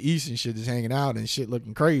over East and shit, just hanging out and shit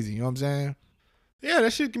looking crazy. You know what I'm saying? Yeah,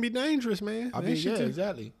 that shit can be dangerous, man. I mean, yeah,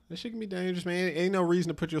 exactly. That shit can be dangerous, man. Ain't no reason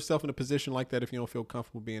to put yourself in a position like that if you don't feel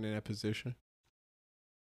comfortable being in that position.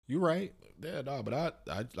 You right. Yeah, no, but I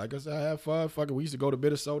like I said, I had fun. Fucking, we used to go to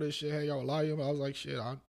Bitter Soda and shit, hang out with Liam. I was like, shit,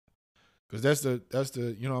 because that's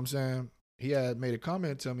the, you know what I'm saying? He had made a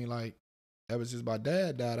comment to me like, ever since my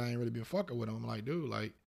dad died, I ain't really been fucking with him. I'm like, dude,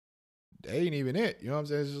 like, they ain't even it. You know what I'm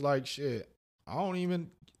saying? It's just like, shit, I don't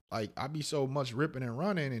even, like, I be so much ripping and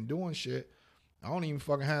running and doing shit. I don't even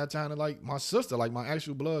fucking have time to, like, my sister, like my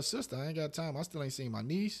actual blood sister. I ain't got time. I still ain't seen my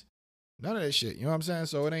niece. None of that shit. You know what I'm saying?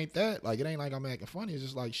 So it ain't that. Like, it ain't like I'm acting funny. It's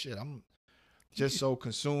just like, shit, I'm just so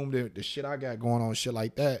consumed in the shit I got going on, shit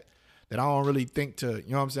like that I don't really think to,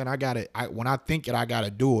 you know what I'm saying? I got it. When I think it, I got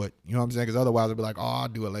to do it. You know what I'm saying? Because otherwise I'll be like, oh, I'll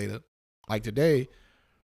do it later. Like today,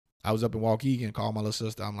 I was up in Waukegan, called my little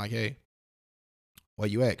sister. I'm like, hey, where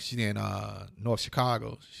you at? She's in North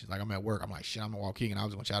Chicago. She's like, I'm at work. I'm like, shit, I'm in Waukegan. I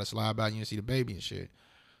was going to try to slide by you and see the baby and shit,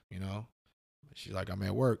 you know? She's like, I'm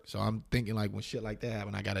at work. So I'm thinking like when shit like that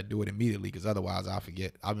happen, I got to do it immediately because otherwise I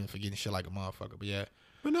forget. I've been forgetting shit like a motherfucker. But yeah.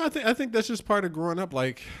 But no, I think that's just part of growing up.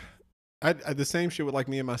 Like, I the same shit with like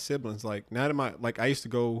me and my siblings. Like now that I used to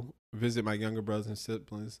go visit my younger brothers and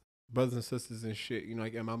sisters and shit. You know,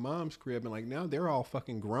 like at my mom's crib, and like now they're all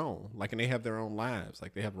fucking grown. Like, and they have their own lives.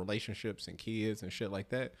 Like they have relationships and kids and shit like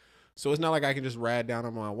that. So it's not like I can just ride down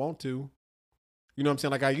on them when I want to. You know what I'm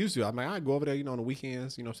saying? Like I used to. I'm like, I go over there, on the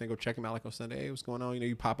weekends. You know what I'm saying? Go check them out like on Sunday. Hey, what's going on?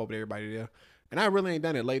 You pop over to everybody there. And I really ain't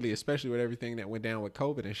done it lately, especially with everything that went down with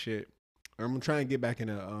COVID and shit. I'm trying to get back in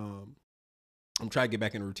a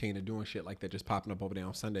routine of doing shit like that, just popping up over there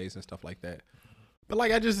on Sundays and stuff like that. But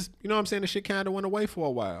like I just, you know what I'm saying, the shit kind of went away for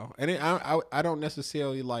a while. And I don't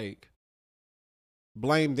necessarily like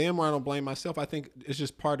blame them or I don't blame myself. I think it's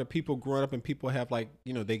just part of people growing up and people have like,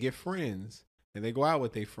 they get friends and they go out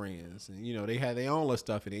with their friends and, they have their own little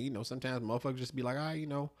stuff. And, sometimes motherfuckers just be like, I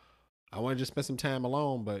want to just spend some time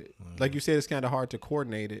alone. But like you said, it's kind of hard to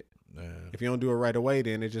coordinate it. Yeah. If you don't do it right away,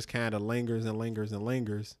 then it just kind of lingers and lingers and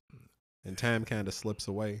lingers. And time kind of slips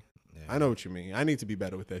away. Yeah. I know what you mean. I need to be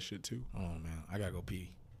better with that shit too. Oh man, I gotta go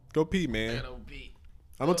pee. Go pee, man. I gotta go pee.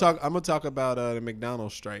 I'm gonna talk about the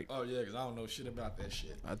McDonald's strike. Oh yeah, because I don't know shit about that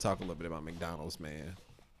shit. I talk a little bit about McDonald's, man.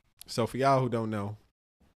 So for y'all who don't know,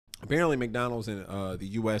 apparently McDonald's in the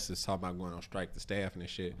U.S. is talking about going on strike, the staff and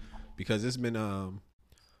shit, because it's been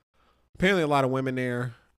apparently a lot of women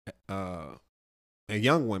there, and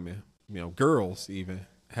young women, girls even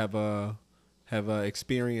have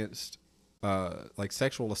experienced like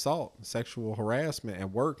sexual assault, sexual harassment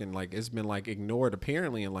at work, and like it's been like ignored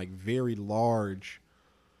apparently in like very large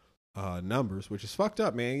numbers, which is fucked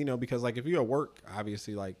up, man. Because like if you're at work,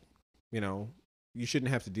 obviously like you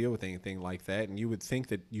shouldn't have to deal with anything like that, and you would think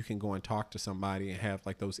that you can go and talk to somebody and have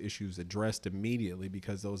like those issues addressed immediately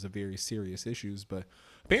because those are very serious issues. But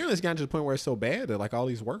apparently it's gotten to the point where it's so bad that like all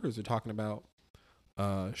these workers are talking about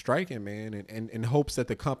striking, man, and in hopes that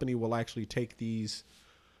the company will actually take these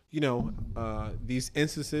these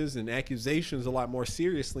instances and accusations a lot more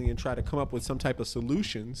seriously and try to come up with some type of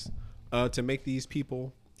solutions to make these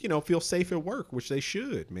people, feel safe at work, which they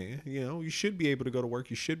should, man. You should be able to go to work.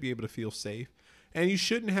 You should be able to feel safe. And you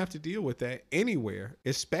shouldn't have to deal with that anywhere,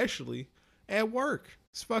 especially at work.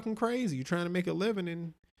 It's fucking crazy. You're trying to make a living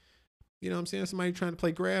and, what I'm saying, somebody trying to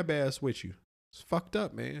play grab ass with you. It's fucked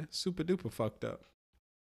up, man. Super duper fucked up.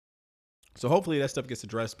 So hopefully that stuff gets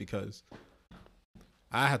addressed because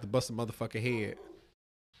I have to bust a motherfucker head.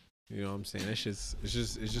 You know what I'm saying? It's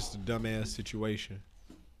just a dumbass situation.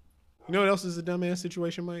 You know what else is a dumbass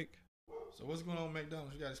situation, Mike? So what's going on with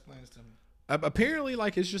McDonald's? You gotta explain this to me. apparently,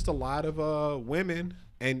 like, it's just a lot of women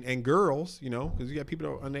and girls, you know, because you got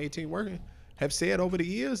people under 18 working, have said over the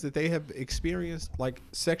years that they have experienced like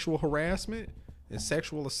sexual harassment and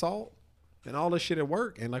sexual assault and all this shit at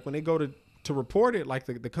work. And like when they go to report it, like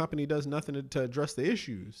the company does nothing to address the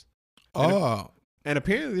issues. And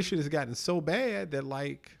apparently this shit has gotten so bad that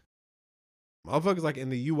like motherfuckers like in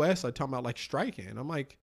the US are talking about like striking. I'm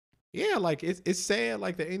like, yeah, like it's sad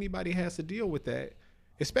like that anybody has to deal with that.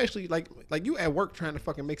 Especially like you at work trying to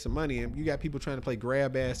fucking make some money and you got people trying to play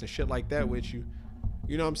grab ass and shit like that with you.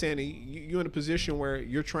 You know what I'm saying? You're in a position where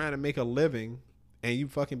you're trying to make a living and you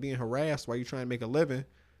fucking being harassed while you're trying to make a living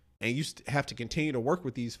and you have to continue to work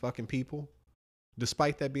with these fucking people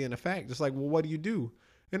despite that being a fact. It's like, well, what do you do?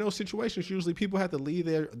 In those situations, usually people have to leave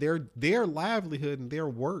their livelihood and their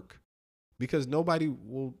work because nobody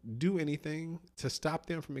will do anything to stop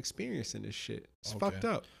them from experiencing this shit. It's fucked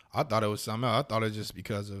up. I thought it was something else. I thought it was just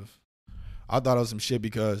I thought it was some shit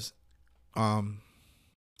because I've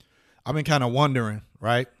been kind of wondering,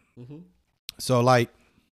 right? Mm-hmm. So like,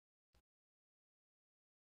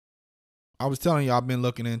 I was telling you, I've been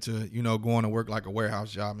looking into, you know, going to work like a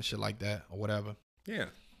warehouse job and shit like that or whatever. Yeah.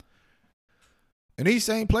 And these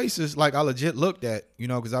same places, like I legit looked at, you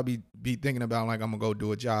know, because I'll be thinking about like I'm going to go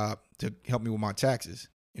do a job to help me with my taxes.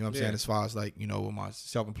 You know what I'm saying? As far as like, you know, with my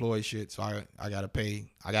self-employed shit. So I got to pay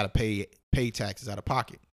taxes out of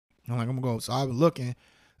pocket. I'm like, I'm going to go. So I was looking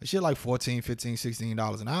at shit like $14, $15,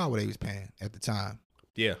 $16 an hour they was paying at the time.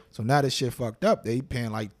 Yeah. So now this shit fucked up. They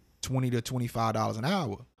paying like $20 to $25 an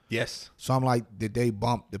hour. Yes. So I'm like, did they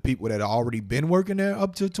bump the people that have already been working there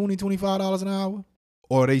up to $20, $25 an hour?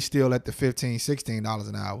 Or are they still at the $15, $16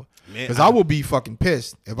 an hour? Because I will be fucking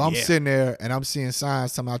pissed if I'm sitting there and I'm seeing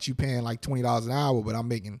signs talking about you paying like $20 an hour, but I'm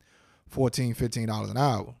making $14, $15 an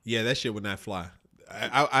hour. Yeah, that shit would not fly.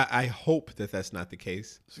 I hope that that's not the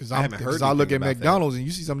case. Because I look at McDonald's and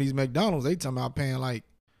you see some of these McDonald's, they talking about paying like,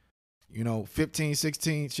 you know, 15,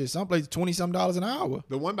 16, shit, someplace $20-something an hour.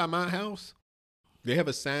 The one by my house, they have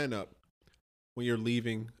a sign up when you're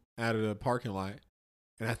leaving out of the parking lot.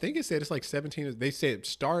 And I think it said it's like 17. They said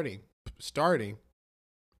starting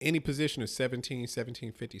any position is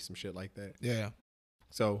 17.50, some shit like that. Yeah.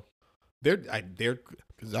 So they're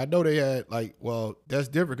because I know they had like, well, that's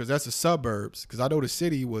different because that's the suburbs. Because I know the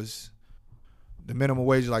city was the minimum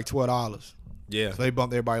wage is like $12. Yeah. So they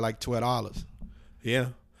bumped everybody like $12. Yeah.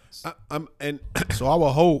 So I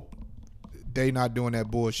will hope they not doing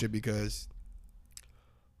that bullshit because.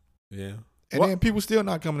 Yeah. And then people still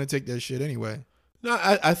not coming to take that shit anyway. No,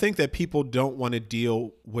 I think that people don't want to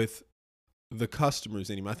deal with the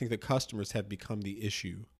customers anymore. I think the customers have become the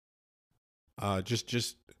issue.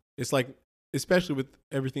 Just it's like, especially with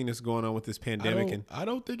everything that's going on with this pandemic. I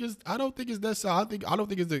don't think it's that side.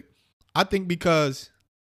 I think because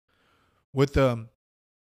with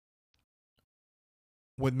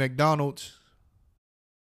McDonald's,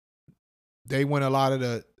 they went a lot of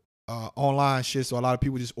the online shit, so a lot of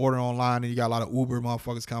people just order online, and you got a lot of Uber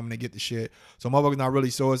motherfuckers coming to get the shit. So motherfuckers not really.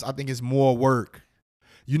 So I think it's more work.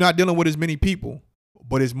 You're not dealing with as many people,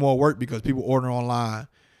 but it's more work because people order online.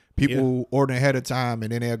 People order ahead of time,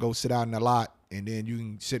 and then they'll go sit out in the lot, and then you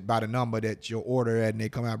can sit by the number that your order at, and they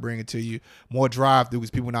come out and bring it to you. More drive-through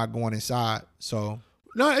because people not going inside. So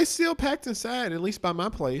no, it's still packed inside, at least by my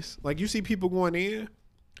place. Like you see people going in.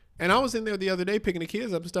 And I was in there the other day picking the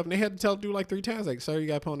kids up and stuff, and they had to tell the dude like 3 times, like, sir, you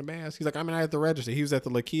got to put on the mask. He's like, I at the register. He was at the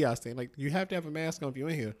little kiosk thing. Like, you have to have a mask on if you're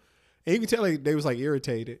in here. And you can tell they was like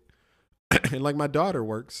irritated. And like my daughter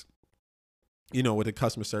works, you know, with the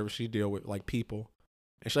customer service. She deal with like people.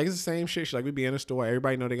 And she's like, it's the same shit. She's like, we be in a store.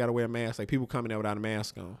 Everybody know they got to wear a mask. Like people coming there without a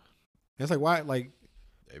mask on. And it's like, why? Like,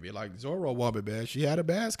 they be like Zorro woman, man. She had a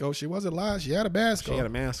mask on. She wasn't lying. She had a mask on. She had a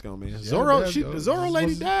mask on, man. Zorro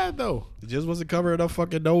lady died though. It just wasn't covering her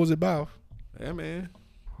fucking nose and mouth. Yeah, man.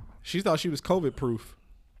 She thought she was COVID proof.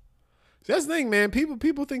 So that's the thing, man.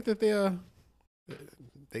 People think that they're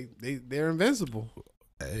invincible.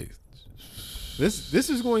 Hey. This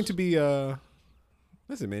is going to be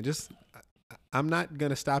listen, man, I'm not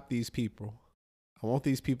gonna stop these people. I want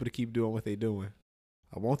these people to keep doing what they're doing.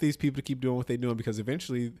 I want these people to keep doing what they're doing because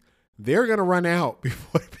eventually they're gonna run out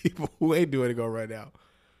before the people who ain't doing it gonna run out.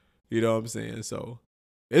 You know what I'm saying? So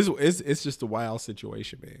it's just a wild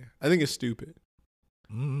situation, man. I think it's stupid.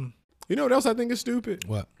 Mm-hmm. You know what else I think is stupid?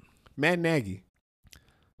 What? Matt Nagy.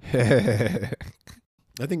 I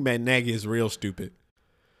think Matt Nagy is real stupid.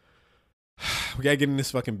 We gotta get in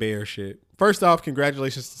this fucking bear shit. First off,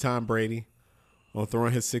 congratulations to Tom Brady on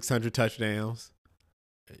throwing his 600 touchdowns.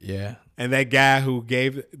 Yeah. And that guy who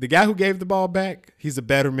gave the ball back, he's a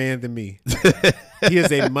better man than me. He is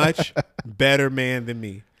a much better man than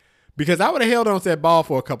me. Because I would have held on to that ball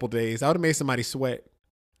for a couple days. I would have made somebody sweat.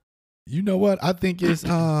 You know what? I think it's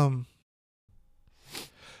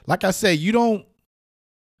like I say, you don't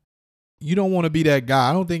want to be that guy.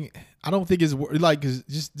 I don't think it's like, 'cause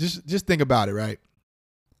just think about it, right?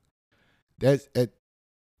 That's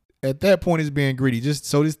at that point it's being greedy. Just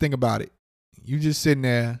think about it. You just sitting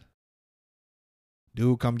there,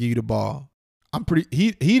 dude, come give you the ball.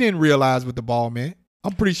 He didn't realize what the ball meant.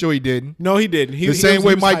 I'm pretty sure he didn't. No, he didn't. The same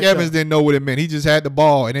way Mike Evans didn't know what it meant. He just had the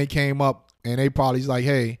ball and they came up and they probably like,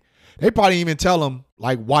 hey, they probably didn't even tell him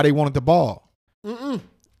like why they wanted the ball.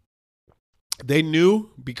 They knew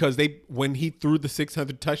because when he threw the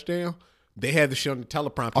 600 touchdown, they had the shit on the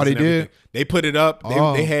teleprompter. Oh, they did? They put it up.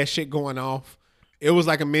 They had shit going off. It was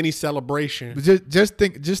like a mini celebration. But just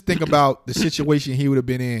think about the situation he would have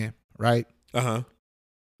been in, right?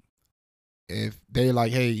 If they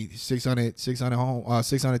like, hey, 600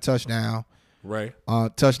 touchdown, right?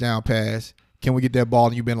 Touchdown pass. Can we get that ball?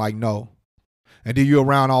 And you've been like, no. And then you're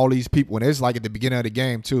around all these people, and it's like at the beginning of the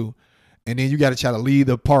game too. And then you got to try to leave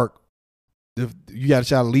the park. You got to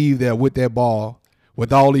try to leave there with that ball,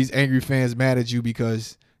 with all these angry fans mad at you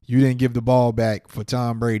because you didn't give the ball back for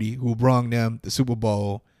Tom Brady, who brung them the Super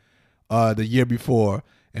Bowl the year before,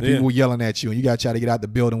 and people were yelling at you, and you got to try to get out the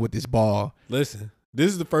building with this ball. Listen,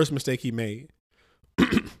 this is the first mistake he made.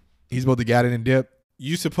 He's supposed to get it and dip.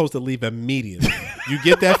 You supposed to leave immediately. You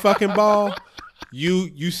get that fucking ball,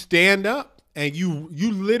 you stand up and you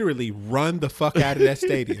literally run the fuck out of that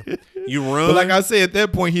stadium. You run. But like I said, at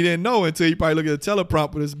that point he didn't know until he probably looked at the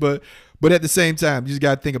teleprompters. But at the same time, you just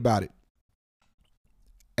got to think about it.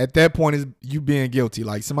 At that point is you being guilty.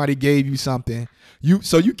 Like somebody gave you something.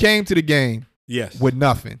 So you came to the game with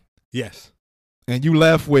nothing. Yes. And you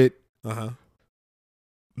left with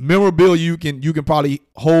memorabilia you can probably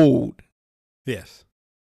hold. Yes.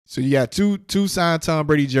 So you got two signed Tom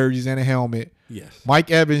Brady jerseys and a helmet. Yes. Mike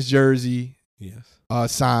Evans jersey. Yes.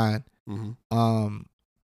 Signed.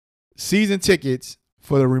 Season tickets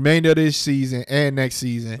for the remainder of this season and next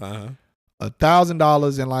season.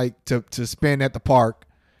 $1,000 and like to spend at the park.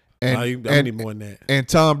 And I need more than that. And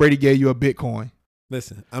Tom Brady gave you a Bitcoin.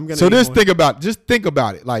 Listen, I'm gonna. So just think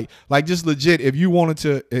about it. Like just legit. If you wanted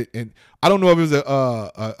to, and I don't know if it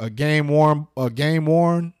was a game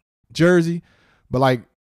worn jersey, but like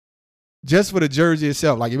just for the jersey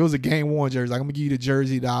itself, like if it was a game worn jersey, like I'm gonna give you the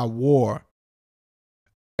jersey that I wore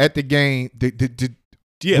at the game.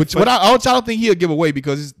 What I don't think he'll give away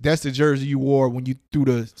because that's the jersey you wore when you threw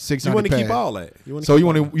the 600. You want to keep all that. You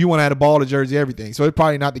want to have the ball, the jersey, everything. So it's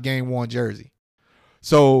probably not the game worn jersey.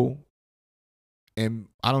 So, and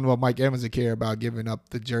I don't know if Mike Evans would care about giving up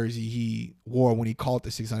the jersey he wore when he caught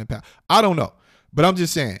the 600 pounds. I don't know, but I'm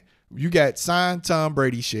just saying you got signed Tom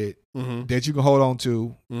Brady shit that you can hold on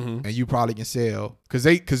to, and you probably can sell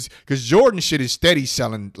because Jordan shit is steady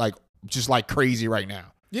selling like just like crazy right now.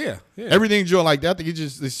 Yeah. Everything Jordan like that. I think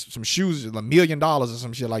it's some shoes, $1 million or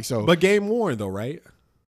some shit like so. But game worn though, right?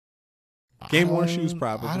 Game worn shoes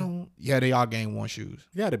probably. Yeah, they are game worn shoes.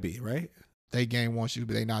 Gotta be, right? They game worn shoes,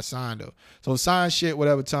 but they not signed though. So signed shit,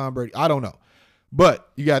 whatever. Tom Brady, I don't know, but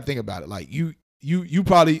you gotta think about it. Like you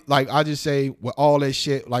probably like I just say with all that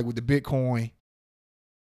shit, like with the Bitcoin,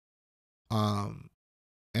 and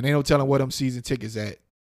they don't tell them what them season tickets at.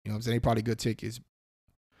 You know what I'm saying? They probably good tickets.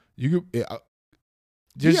 You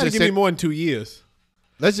gotta give me more than 2 years.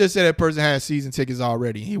 Let's just say that person has season tickets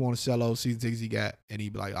already. And he want to sell those season tickets he got, and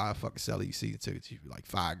he'd be like, "I'll fucking sell these season tickets, like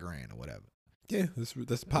 $5,000 or whatever." Yeah, that's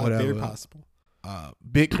very possible.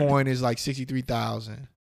 Bitcoin is like 63,000.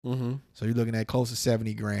 So you're looking at close to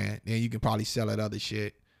 70 grand. Then you can probably sell that other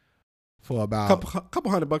shit for about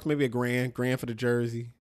couple $100, maybe $1,000 for the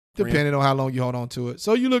jersey, depending on how long you hold on to it.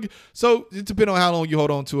 So it depends on how long you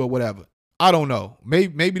hold on to it, whatever. I don't know.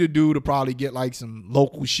 Maybe the dude will probably get like some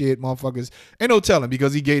local shit, motherfuckers. Ain't no telling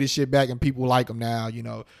because he gave his shit back and people like him now. You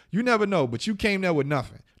know, you never know. But you came there with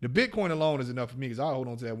nothing. The Bitcoin alone is enough for me because I hold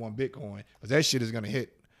on to that one Bitcoin because that shit is gonna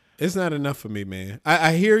hit. It's not enough for me, man.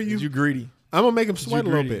 I hear you. You greedy. I'm gonna make him sweat a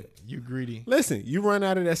little bit. You greedy. Listen, you run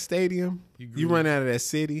out of that stadium. You run out of that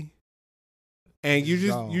city. And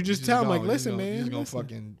you just tell him like, listen, man, you're just gonna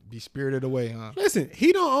fucking be spirited away, huh? Listen,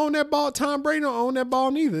 he don't own that ball. Tom Brady don't own that ball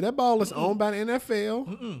neither. That ball is owned by the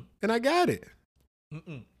NFL, and I got it.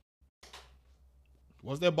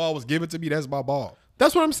 Once that ball was given to me, that's my ball.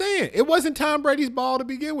 That's what I'm saying. It wasn't Tom Brady's ball to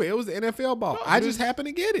begin with. It was the NFL ball. No, I just happened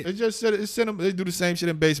to get it. It just said they do the same shit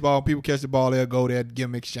in baseball. People catch the ball, they'll go there, give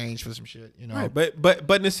them exchange for some shit. You know, right? But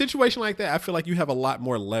in a situation like that, I feel like you have a lot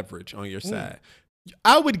more leverage on your side.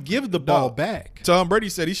 I would give the ball back. Tom Brady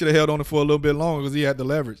said he should have held on it for a little bit longer because he had the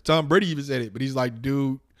leverage. Tom Brady even said it, but he's like,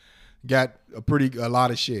 dude, got a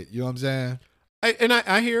lot of shit. You know what I'm saying?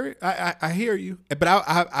 I hear it. I hear you. But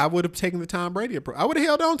I would have taken the Tom Brady approach. I would have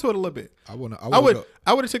held on to it a little bit. I would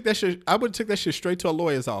have took that shit. I would have took that shit straight to a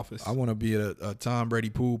lawyer's office. I want to be at a Tom Brady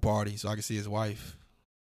pool party so I can see his wife.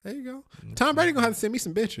 There you go. Tom Brady gonna have to send me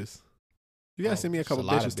some bitches. You gotta send me a couple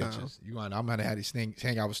bitches. I'm gonna have to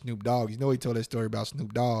hang out with Snoop Dogg. You know he told that story about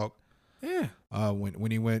Snoop Dogg. Yeah. When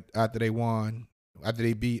he went after they won, after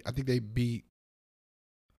they beat. I think they beat.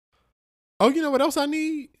 Oh, you know what else I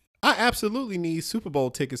need? I absolutely need Super Bowl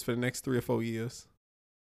tickets for the next 3 or 4 years.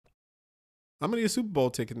 I'm gonna need a Super Bowl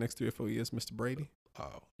ticket next 3 or 4 years, Mr. Brady.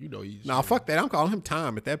 Oh, you know you. Nah, fuck that. I'm calling him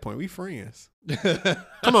Tom at that point. We friends.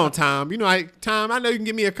 Come on, Tom. You know, Tom. I know you can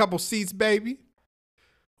give me a couple seats, baby.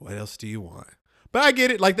 What else do you want? But I get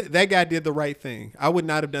it. Like that guy did the right thing. I would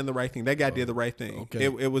not have done the right thing. That guy did the right thing. Okay.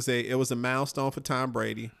 It was a milestone for Tom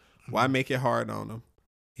Brady. Why make it hard on him?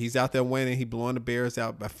 He's out there winning. He blowing the Bears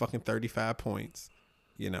out by fucking 35 points.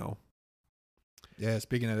 You know. Yeah.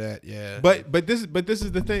 Speaking of that, yeah. But this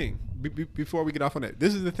is the thing. Before we get off on that,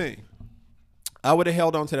 this is the thing. I would have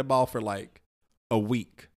held on to that ball for like a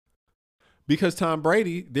week, because Tom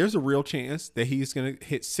Brady, there's a real chance that he's gonna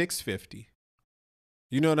hit 650.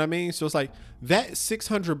 You know what I mean? So it's like that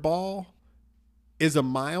 600 ball is a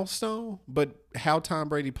milestone, but how Tom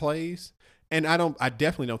Brady plays, and I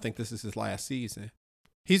definitely don't think this is his last season.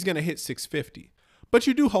 He's gonna hit 650, but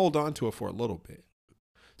you do hold on to it for a little bit.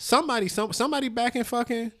 Somebody back in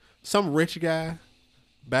fucking some rich guy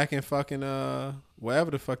back in fucking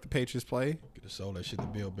wherever the fuck the Patriots play. Could have sold that shit to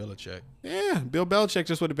Bill Belichick. Yeah, Bill Belichick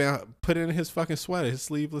just would have been put it in his fucking sweater, his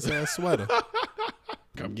sleeveless ass sweater.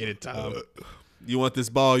 Come get it, Tom. You want this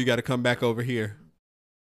ball? You got to come back over here.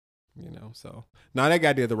 You know, so now that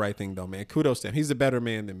guy did the right thing though, man. Kudos to him. He's a better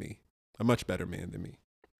man than me, a much better man than me.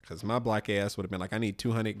 Because my black ass would have been like, I need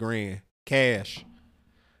 $200,000 cash,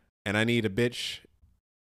 and I need a bitch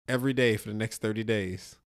every day for the next 30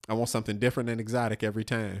 days. I want something different and exotic every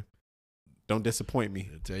time. Don't disappoint me.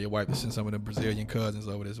 Tell your wife to send some of them Brazilian cousins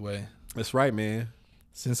over this way. That's right, man.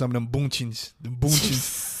 Send some of them boonchins. Them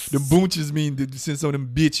boonchins. Them boonchins mean to send some of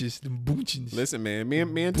them bitches. Them boonchins. Listen, man. Me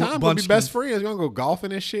and Tom gonna be best friends. We're gonna go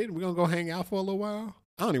golfing and shit. We're gonna go hang out for a little while.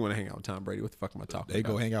 I don't even want to hang out with Tom Brady. What the fuck am I talking about? They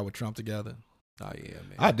go hang out with Trump together. Oh, yeah,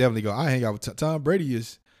 man. I definitely go. I hang out with Tom Brady.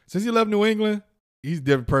 Since he left New England, he's a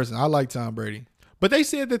different person. I like Tom Brady. But they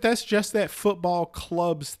said that that's just that football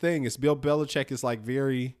club's thing. It's Bill Belichick is like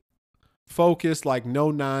very focused, like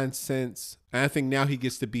no nonsense. And I think now he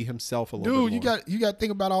gets to be himself a little bit more. Dude, you got to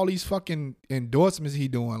think about all these fucking endorsements he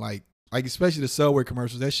doing. Like especially the Subway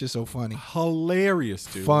commercials. That shit's so funny. Hilarious,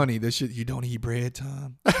 dude. Funny. That shit. You don't eat bread,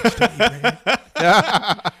 Tom. You don't eat bread.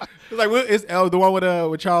 It's like, it's the one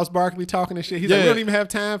with Charles Barkley talking and shit. He's like, we don't even have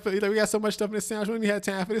time for. He's like, we got so much stuff in this sandwich. We don't even have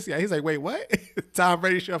time for this guy. He's like, wait, what? Tom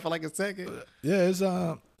Brady show up for like a second. Yeah, it's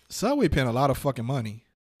Subway paying a lot of fucking money.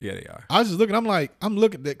 Yeah, they are. I was just looking. I'm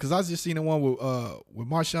looking at that because I was just seen the one with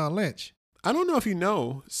Marshawn Lynch. I don't know if you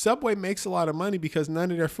know, Subway makes a lot of money because none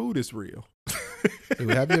of their food is real.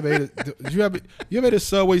 Dude, have you ever ate a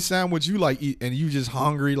Subway sandwich you like eat and you just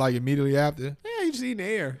hungry like immediately after? Yeah, you just eating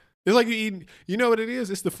air. It's like you eating. You know what it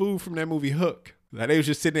is? It's the food from that movie Hook. Like they was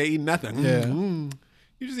just sitting there eating nothing. Yeah, you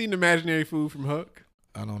just eating imaginary food from Hook.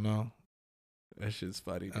 I don't know. That shit's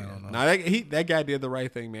funny, man. I don't know. Now that guy did the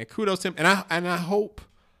right thing, man. Kudos to him, and I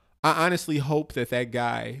honestly hope that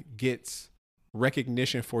guy gets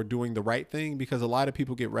recognition for doing the right thing, because a lot of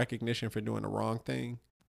people get recognition for doing the wrong thing,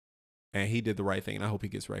 and he did the right thing, and I hope he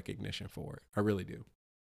gets recognition for it. I really do.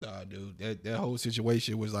 Dude, that whole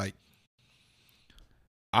situation was like,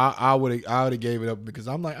 I would have gave it up, because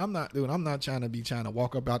I'm not trying to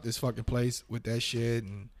walk up out this fucking place with that shit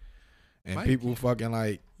and Mike, people fucking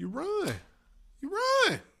like you run.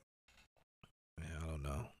 Yeah, I don't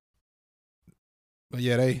know, but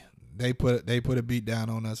yeah, they put a beat down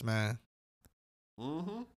on us, man.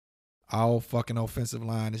 Mm-hmm. Our fucking offensive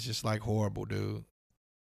line is just like horrible, dude.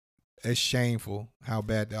 It's shameful how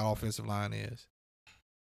bad the offensive line is.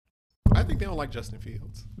 I think they don't like Justin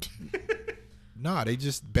Fields. Nah, they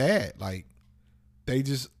just bad. Like,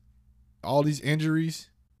 all these injuries,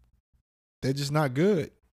 they're just not good.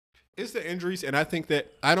 It's the injuries, and I don't think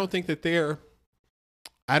that the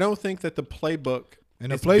playbook.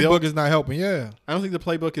 And the playbook is not helping, yeah. I don't think the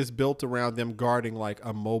playbook is built around them guarding like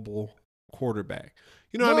a mobile quarterback.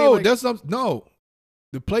 You know what I mean? Like, no.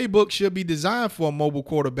 The playbook should be designed for a mobile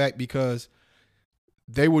quarterback, because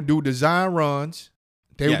they would do design runs.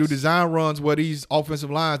 They would do design runs where these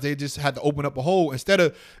offensive lines, they just had to open up a hole. Instead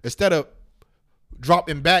of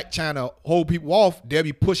dropping back trying to hold people off, they'll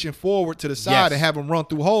be pushing forward to the side and have them run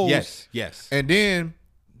through holes. Yes. And then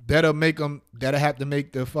that'll have to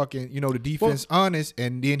make the fucking, the defense honest,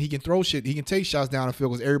 and then he can throw shit. He can take shots down the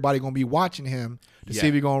field because everybody going to be watching him to see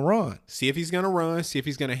if he's going to run. See if he's going to run. See if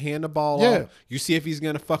he's going to hand the ball off. You see if he's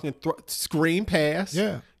going to fucking screen pass.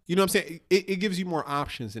 Yeah. You know what I'm saying? It gives you more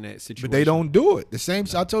options in that situation. But they don't do it.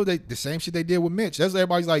 I told you, the same shit they did with Mitch. That's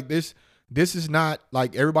everybody's like, this is not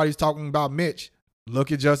like everybody's talking about Mitch.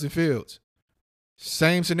 Look at Justin Fields.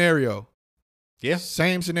 Same scenario. Yeah.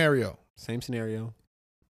 Same scenario.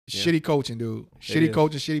 Shitty coaching, dude. Shitty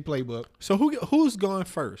coaching, shitty playbook. So who's going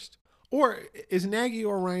first? Or is Nagy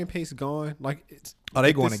or Ryan Pace gone?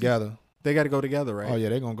 They going together. They got to go together, right? Oh, yeah,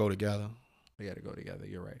 they're going to go together. They got to go together.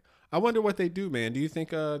 You're right. I wonder what they do, man. Do you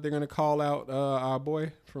think they're going to call out our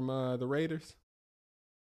boy from the Raiders?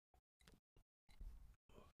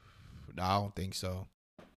 No, I don't think so.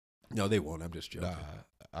 No, they won't. I'm just joking.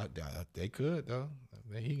 They could, though.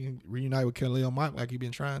 He can reunite with Khalil Mack like he's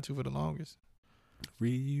been trying to for the longest.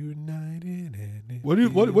 Reunited. And what do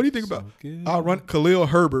you think about? I'll run Khalil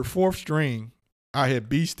Herbert, 4th string, out here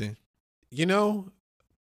beasting.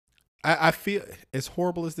 I feel, as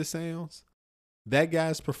horrible as this sounds, that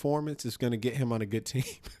guy's performance is going to get him on a good team.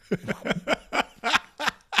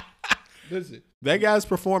 Listen, that guy's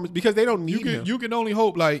performance, because they don't need him. You can only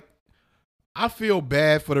hope. Like, I feel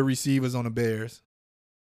bad for the receivers on the Bears.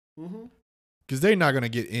 Because they're not going to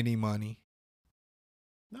get any money.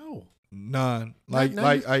 No. None. Like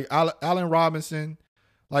Allen Robinson,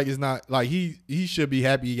 it's not like he should be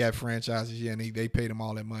happy he got franchises, and they paid him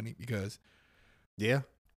all that money because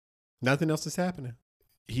nothing else is happening.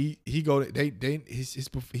 He's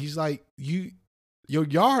like, your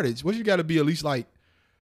yardage, what you got to be at least like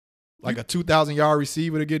a 2,000 yard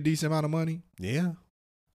receiver to get a decent amount of money? Yeah.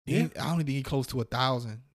 I don't think he's close to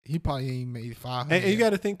 1,000. He probably ain't made 500. And you got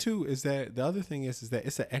to think too, is that the other thing is that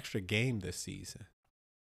it's an extra game this season.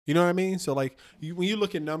 You know what I mean? So like when you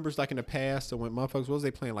look at numbers like in the past, or when motherfuckers, what was they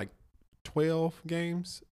playing, like 12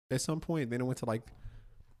 games at some point? Then it went to like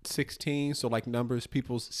 16. So like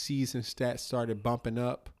people's season stats started bumping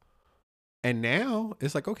up. And now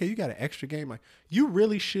it's like, okay, you got an extra game. Like, you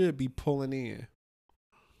really should be pulling in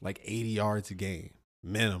like 80 yards a game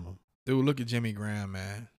minimum. Dude, look at Jimmy Graham,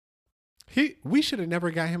 man. We should have never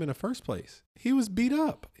got him in the first place. He was beat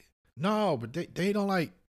up. No, but they don't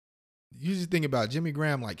like. You just think about Jimmy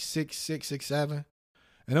Graham, like 6'6", 6'7",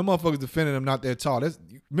 and them motherfuckers defending him not that tall.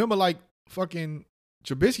 Remember, like fucking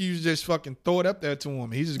Trubisky used to just fucking throw it up there to him,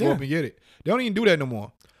 and he just go up and get it. They don't even do that no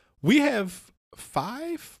more. We have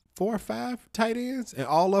 4 or 5 tight ends, and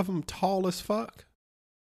all of them tall as fuck,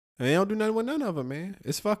 and they don't do nothing with none of them, man.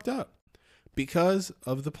 It's fucked up because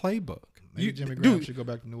of the playbook. Maybe Jimmy Graham should go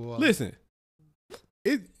back to New Orleans. Listen,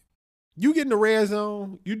 you get in the red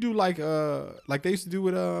zone, you do like they used to do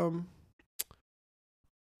with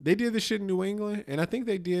they did this shit in New England, and I think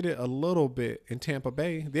they did it a little bit in Tampa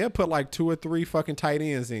Bay. They'll put like 2 or 3 fucking tight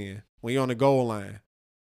ends in when you're on the goal line.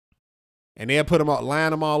 And they'll line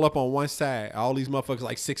them all up on one side. All these motherfuckers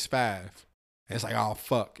like 6'5". And it's like, oh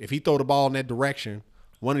fuck. If he throw the ball in that direction,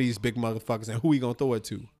 one of these big motherfuckers, and who he gonna throw it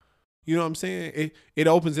to? You know what I'm saying? It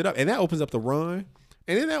opens it up. And that opens up the run.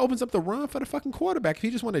 And then that opens up the run for the fucking quarterback if he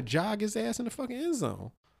just want to jog his ass in the fucking end zone.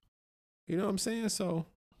 You know what I'm saying? So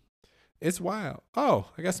it's wild. Oh,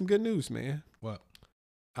 I got some good news, man. What?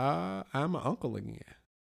 I'm an uncle again.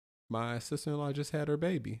 My sister-in-law just had her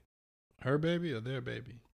baby. Her baby or their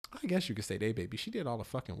baby? I guess you could say they baby. She did all the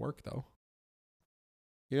fucking work, though.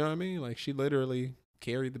 You know what I mean? Like, she literally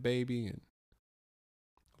carried the baby and,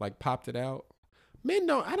 like, popped it out. Man,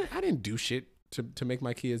 no, I didn't do shit to make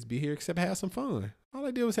my kids be here except have some fun. All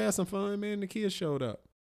I did was have some fun, man. The kids showed up.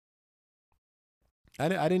 I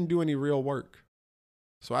didn't do any real work.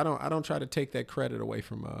 So I don't try to take that credit away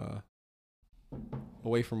from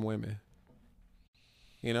women.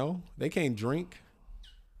 You know, they can't drink.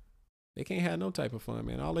 They can't have no type of fun,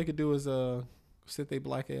 man. All they could do is sit their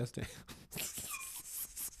black ass down.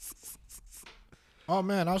 Oh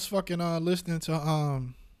man, I was fucking listening to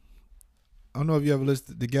I don't know if you ever listened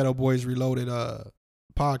to the Ghetto Boys Reloaded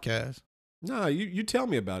podcast. No, you tell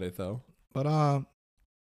me about it though. But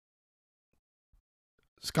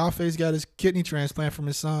Scarface got his kidney transplant from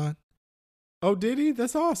his son. Oh, did he?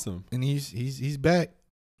 That's awesome. And he's back.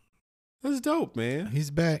 That's dope, man.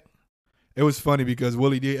 He's back. It was funny because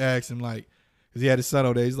Willie did ask him, like, because he had his son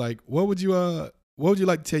over there. He's like, what would you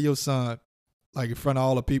like to tell your son, like, in front of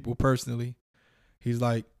all the people personally? He's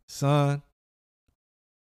like, son,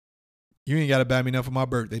 you ain't got to buy me nothing for my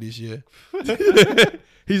birthday this year.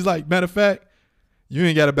 He's like, matter of fact, you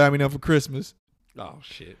ain't got to buy me nothing for Christmas. Oh,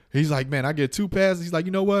 shit. He's like, man, I get 2 passes. He's like,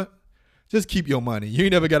 you know what? Just keep your money. You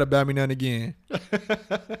ain't never got to buy me nothing again.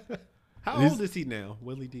 How old is he now,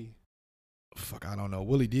 Willie D? Fuck, I don't know.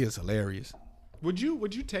 Willie D is hilarious. Would you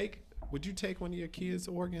take one of your kids'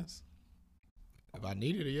 organs? If I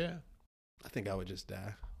needed it, yeah. I think I would just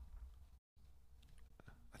die.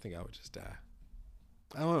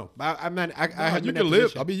 I don't know. I'm not. I have you can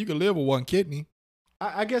live. I mean, you can live with one kidney.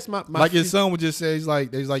 I guess my like his son would just say, he's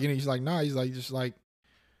like, nah. He's like, just like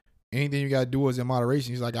anything you gotta do is in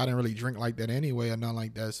moderation. He's like, I didn't really drink like that anyway, or nothing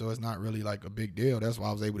like that, so it's not really like a big deal. That's why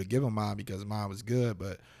I was able to give him mine, because mine was good.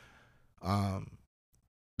 But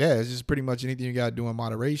yeah, it's just pretty much anything you gotta do in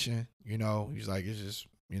moderation. You know, he's like, it's just,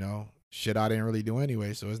 you know, shit I didn't really do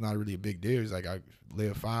anyway, so it's not really a big deal. He's like, I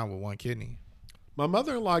live fine with one kidney. My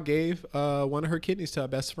mother-in-law gave one of her kidneys to her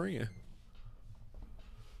best friend.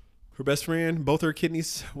 Her best friend, both her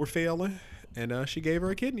kidneys were failing, and she gave her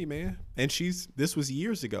a kidney, man. And this was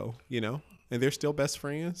years ago, you know, and they're still best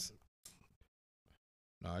friends.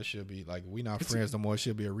 No, it should be like, we not friends no more. It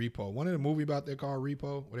should be a repo. One of the movie about that called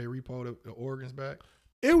Repo, where they repo the organs back.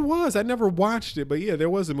 It was. I never watched it, but yeah, there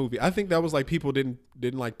was a movie. I think that was like people didn't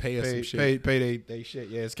like pay us some shit. Pay they shit.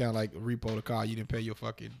 Yeah, it's kind of like repo the car. You didn't pay your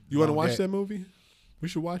fucking. You want to watch that movie? We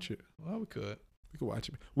should watch it. Well, we could. We could watch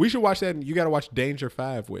it. We should watch that, and you got to watch Danger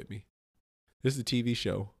 5 with me. This is a TV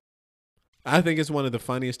show. I think it's one of the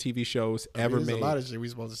funniest TV shows ever made. There's a lot of shit we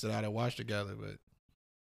supposed to sit out and watch together,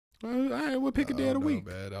 but all right, we'll pick a day of the week.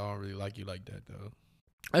 Man, I don't really like you like that though.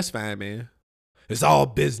 That's fine, man. It's all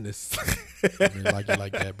business. I really like you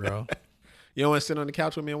like that, bro. You don't want to sit on the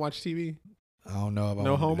couch with me and watch TV? I don't know about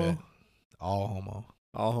no homo. All homo.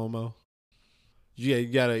 All homo. Yeah,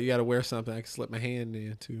 you gotta wear something I can slip my hand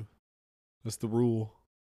in too. That's the rule.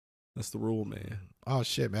 That's the rule, man. Oh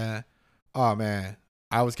shit, man. Oh man,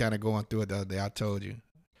 I was kind of going through it the other day. I told you.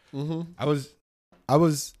 Mm-hmm. I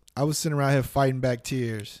was sitting around here fighting back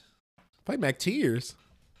tears. Fighting back tears?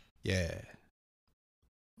 Yeah.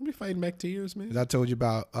 What are fighting back tears, man? 'Cause I told you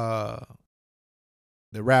about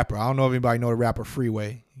the rapper. I don't know if anybody know the rapper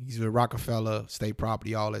Freeway. He's with Rockefeller, State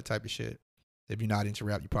Property, all that type of shit. If you're not into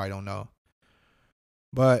rap, you probably don't know.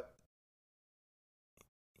 But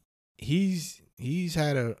he's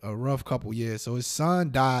had a rough couple years. So his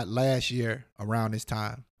son died last year around this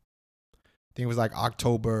time. I think it was like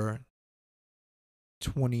October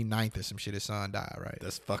 29th or some shit. His son died, right?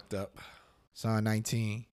 That's fucked up. Son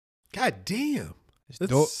 19. God damn. His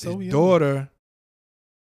daughter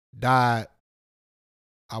died,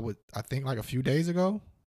 I think like a few days ago.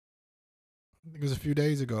 I think it was a few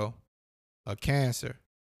days ago. Of cancer.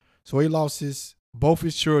 So he lost both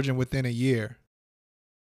his children within a year.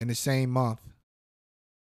 In the same month.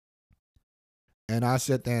 And I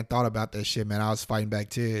sat there and thought about that shit, man. I was fighting back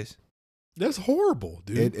tears. That's horrible,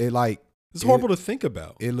 dude. It's horrible to think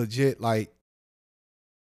about. It legit, like,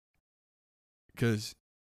 because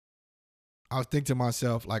I was thinking to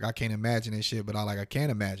myself, like, I can't imagine this shit, but I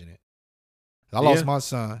can't imagine it. I lost my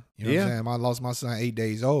son. You know what I'm saying? I lost my son 8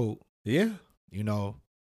 days old. Yeah. You know,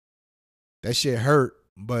 that shit hurt,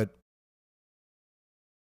 but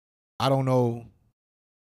I don't know.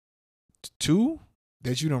 Two,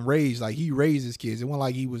 that you done raised, like he raised his kids. It wasn't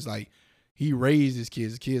like he raised his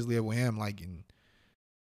kids. His kids live with him like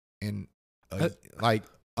like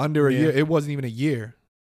under a year. It wasn't even a year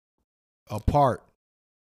apart.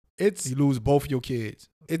 You lose both your kids.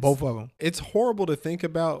 Both of them. It's horrible to think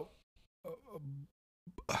about.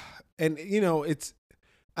 And you know,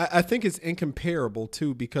 I think it's incomparable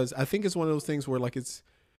too, because I think it's one of those things where like it's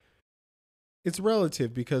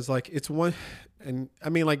relative, because like it's one, and I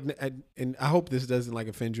mean like, and I hope this doesn't like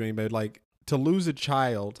offend you anybody, like to lose a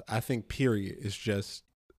child, I think period is just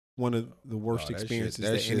one of the worst experiences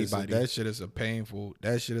that anybody. That shit is some painful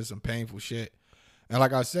shit. And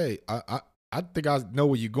like I say, I think I know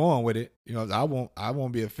where you're going with it. You know, I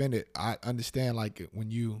won't be offended. I understand like when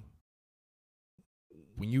you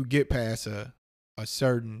get past a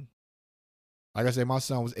certain, like I said, my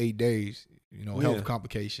son was 8 days, you know, health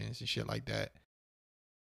complications and shit like that.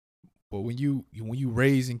 But when you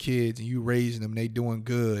raising kids and you raising them, they doing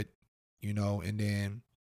good, you know, and then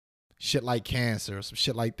shit like cancer or some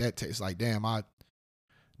shit like that, it's like, damn, I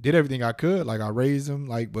did everything I could. Like I raised them,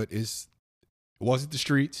 like, but it wasn't the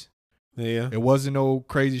streets. Yeah. It wasn't no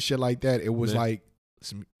crazy shit like that. It was like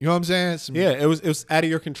some, you know what I'm saying? It was out of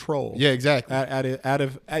your control. Yeah, exactly. Out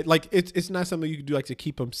of like it's not something you can do like to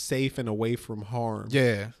keep them safe and away from harm.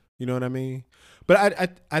 Yeah. You know what I mean? But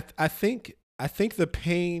I think the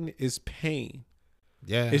pain is pain.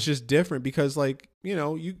 Yeah. It's just different because like, you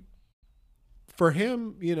know, for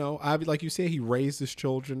him, you know, like you said, he raised his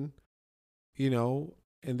children, you know,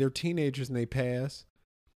 and they're teenagers and they pass.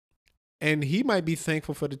 And he might be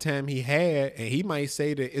thankful for the time he had, and he might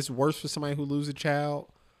say that it's worse for somebody who loses a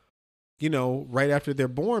child right after they're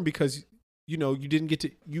born because, you didn't get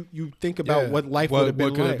to, you think about what life would have been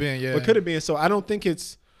could like. have been, yeah. What could have been. So I don't think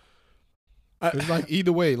it's. It's like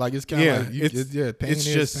either way, like it's kind of pain it's is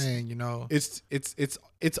just pain,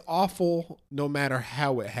 It's awful no matter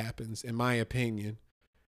how it happens, in my opinion.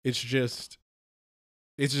 It's just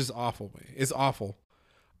awful, man. It's awful.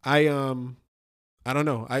 I don't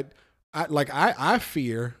know. I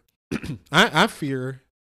fear I fear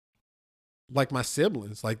like my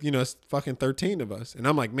siblings. Like, it's fucking 13 of us. And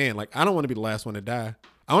I'm like, man, like I don't want to be the last one to die.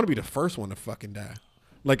 I want to be the first one to fucking die.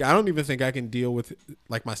 Like I don't even think I can deal with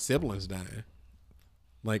like my siblings dying.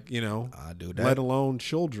 Like, I do that. Let alone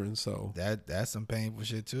children. So that's some painful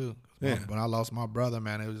shit too. Yeah. When I lost my brother,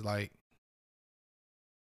 man, it was like,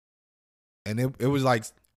 and it was like,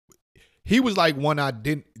 he was like one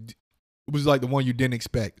it was like the one you didn't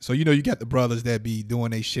expect. So, you got the brothers that be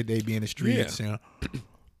doing they shit, they be in the streets. Yeah.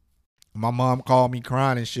 My mom called me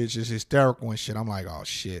crying and shit, just hysterical and shit. I'm like, oh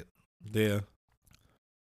shit. Yeah.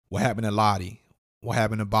 What happened to Lottie? What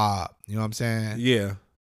happened to Bob? You know what I'm saying? Yeah.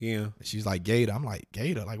 Yeah. She's like, Gator. I'm like,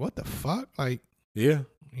 Gator? Like, what the fuck? Like, yeah.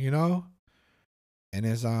 And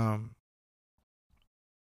it's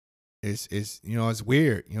it's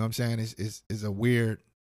weird. You know what I'm saying? It's a weird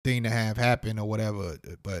thing to have happen or whatever.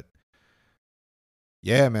 But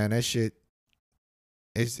yeah, man, that shit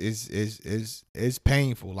it's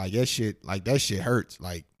painful. Like that shit hurts.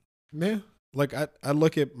 Like, man, like I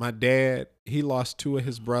look at my dad, he lost 2 of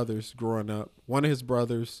his brothers growing up. One of his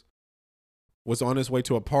brothers was on his way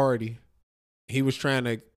to a party. He was trying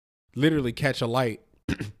to literally catch a light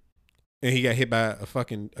and he got hit by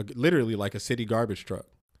literally like a city garbage truck.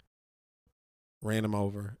 Ran him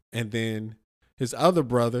over. And then his other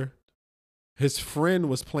brother, his friend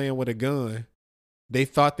was playing with a gun. They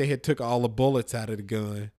thought they had took all the bullets out of the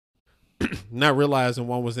gun, not realizing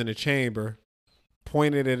one was in the chamber,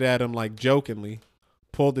 pointed it at him like jokingly,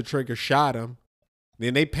 pulled the trigger, shot him.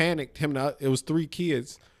 Then they panicked. It was 3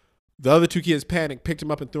 kids. The other 2 kids panicked, picked him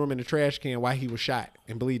up and threw him in the trash can while he was shot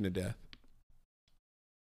and bleeding to death.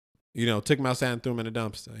 Took him outside and threw him in a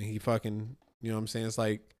dumpster. And he fucking, what I'm saying? It's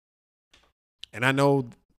like, and I know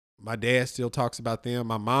my dad still talks about them.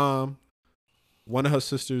 My mom, one of her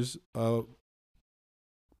sisters,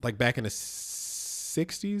 like back in the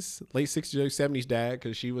 60s, late 60s, early 70s, died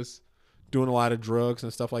because she was doing a lot of drugs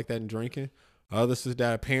and stuff like that and drinking. Her other sister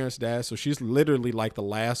died, her parents died. So she's literally like the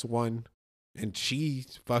last one. And she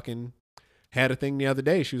fucking had a thing the other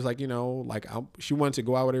day. She was like, she wanted to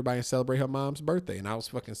go out with everybody and celebrate her mom's birthday. And I was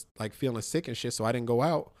fucking like feeling sick and shit. So I didn't go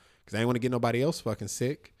out because I didn't want to get nobody else fucking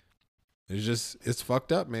sick. It's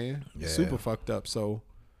fucked up, man. Yeah. Super fucked up. So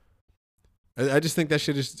I just think that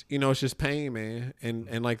shit is, it's just pain, man.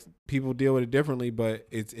 And like people deal with it differently, but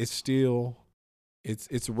it's still,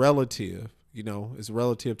 it's relative, it's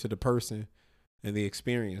relative to the person and the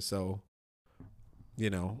experience. So,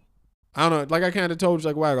 I don't know. Like I kind of told you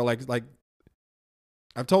like a while ago, like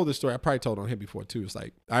I've told this story. I probably told it on here before too. It's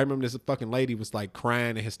like, I remember this fucking lady was like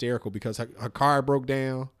crying and hysterical because her car broke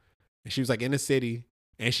down and she was like in the city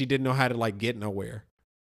and she didn't know how to like get nowhere.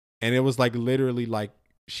 And it was like literally like,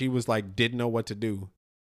 she was like, didn't know what to do.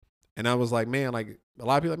 And I was like, man, like a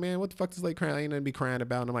lot of people like, man, what the fuck is this lady crying? I ain't nothing to be crying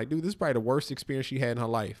about. And I'm like, dude, this is probably the worst experience she had in her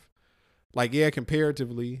life. Like, yeah,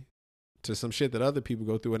 comparatively to some shit that other people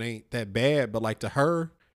go through, it ain't that bad. But like to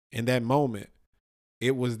her in that moment,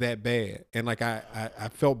 it was that bad. And like, I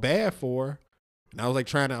felt bad for her. And I was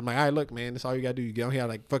like I'm like, all right, look, man, that's all you got to do. You get on here,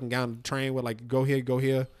 like fucking get on the train with like, go here.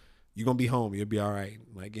 You're going to be home. You'll be all right.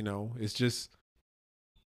 Like, it's just,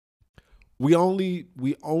 we only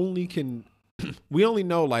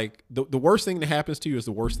know like the worst thing that happens to you is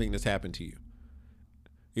the worst thing that's happened to you.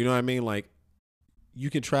 You know what I mean? Like you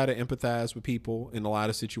can try to empathize with people in a lot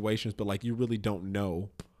of situations, but like you really don't know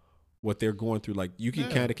what they're going through. Like you can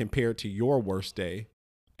kind of compare it to your worst day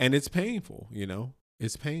and it's painful,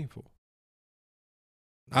 it's painful.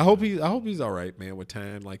 I hope he's all right, man, with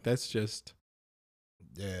time. Like that's just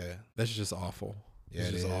awful. Yeah,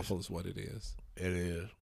 it's just awful is what it is. It is.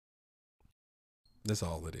 That's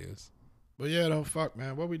all it is. But yeah, though, fuck,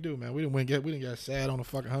 man. What we do, man? We didn't get sad on the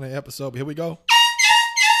fucking 100th episode. But here we go.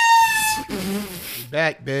 We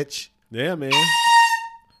back, bitch. Yeah, man.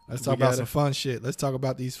 Let's talk about some fun shit. Let's talk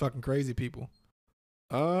about these fucking crazy people.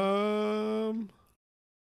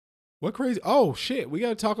 What crazy? Oh shit, we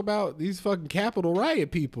gotta talk about these fucking Capitol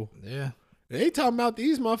riot people. Yeah, they talking about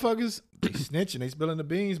these motherfuckers. They snitching. They spilling the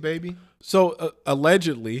beans, baby. So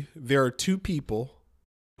allegedly, there are 2 people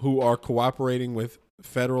who are cooperating with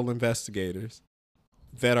federal investigators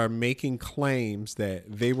that are making claims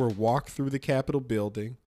that they were walked through the Capitol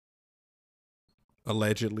building,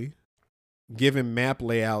 allegedly, given map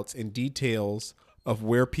layouts and details of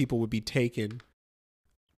where people would be taken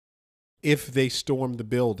if they stormed the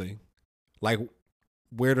building, like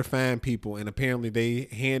where to find people. And apparently they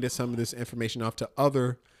handed some of this information off to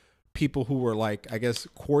other people who were like, I guess,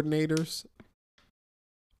 coordinators.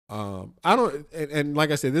 I don't, and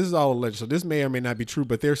like I said, this is all alleged, so this may or may not be true,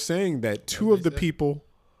 but they're saying that two of the people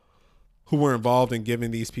who were involved in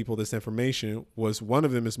giving these people this information was, one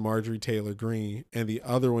of them is Marjorie Taylor Greene, and the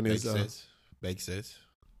other one is makes sense.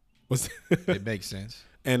 It makes sense.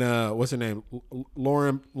 And what's her name?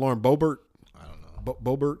 Lauren Boebert. I don't know.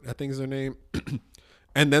 Boebert, I think is her name.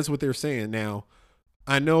 And that's what they're saying. Now,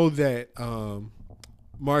 I know that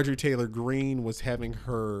Marjorie Taylor Greene was having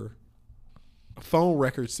her phone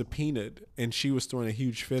records subpoenaed, and she was throwing a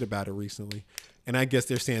huge fit about it recently. And I guess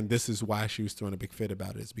they're saying this is why she was throwing a big fit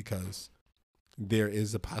about it, is because there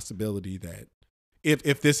is a possibility that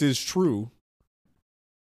if this is true,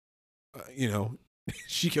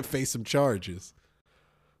 she could face some charges.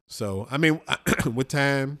 So, I mean, with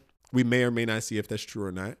time, we may or may not see if that's true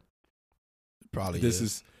or not. Probably this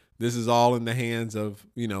is all in the hands of,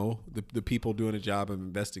 the people doing the job of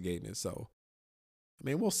investigating it. So, I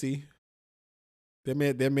mean, we'll see. There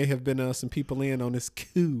may have been some people in on this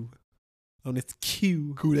coup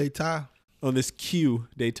d'etat,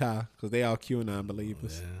 because they all QAnon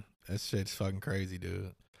believers. Yeah, that shit's fucking crazy,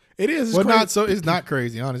 dude. It is. Well, not so. It's not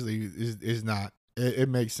crazy. Honestly, it's not. It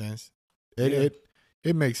makes sense. It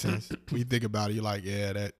makes sense when you think about it. You're like,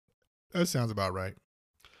 yeah, that sounds about right.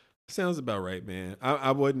 Sounds about right, man.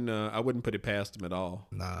 I wouldn't put it past them at all.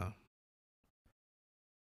 Nah.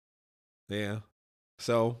 Yeah.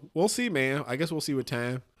 So we'll see, man. I guess we'll see with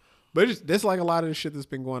time. But there's like a lot of the shit that's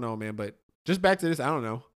been going on, man. But just back to this, I don't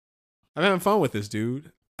know. I'm having fun with this,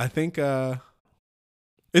 dude. I think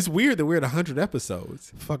it's weird that we're at 100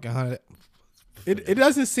 episodes. Fucking 100. It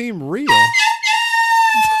doesn't seem real.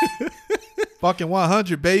 Fucking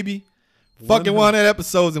 100, baby. Fucking 100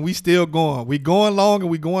 episodes and we still going. We going long and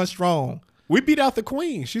we going strong. We beat out the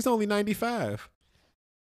queen. She's only 95.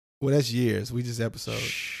 Well, that's years. We just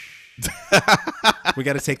episodes. We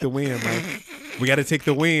got to take the win, Mike. We got to take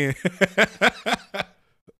the win.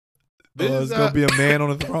 There's going to be a man on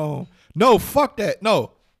the throne. No, fuck that.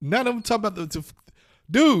 No. None of them talk about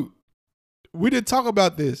dude, we didn't talk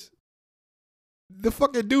about this. The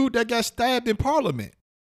fucking dude that got stabbed in Parliament.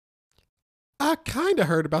 I kind of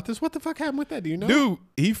heard about this. What the fuck happened with that? Do you know? Dude,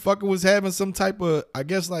 he fucking was having some type of, I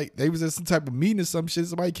guess like they was at some type of meeting or some shit.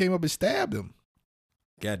 Somebody came up and stabbed him.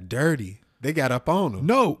 Got dirty. They got up on him.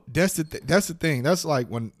 No, that's the thing. That's like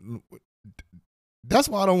that's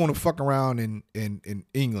why I don't want to fuck around in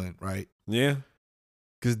England, right? Yeah.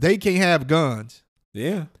 Because they can't have guns.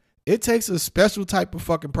 Yeah. It takes a special type of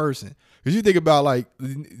fucking person. Because you think about like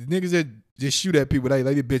the niggas that just shoot at people, they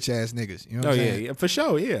the bitch ass niggas. You know what I'm saying? Yeah, for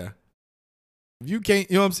sure, yeah. If you can't,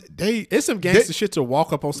 you know what I'm saying? It's some gangster shit to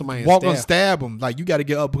walk up on somebody and stab them. Like you got to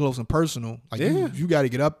get up close and personal. Like you got to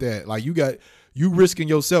get up there. Like you risking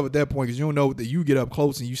yourself at that point because you don't know that you get up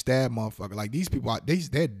close and you stab motherfucker. Like these people,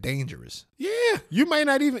 they're dangerous. Yeah, you might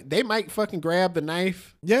not even. They might fucking grab the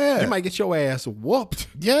knife. Yeah, you might get your ass whooped.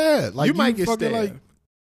 Yeah, like you might get stabbed. Like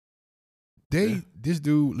this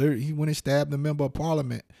dude literally he went and stabbed a member of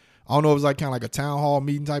parliament. I don't know if it's like kind of like a town hall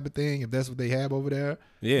meeting type of thing, if that's what they have over there.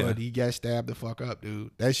 Yeah. But he got stabbed the fuck up,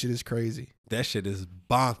 dude. That shit is crazy. That shit is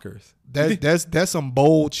bonkers. That's some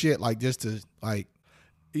bold shit, like just to like.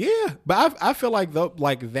 Yeah, but I feel like though,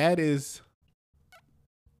 like that is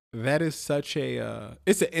such a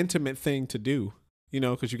it's an intimate thing to do,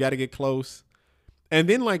 because you got to get close, and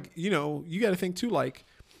then like you got to think too, like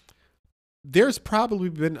there's probably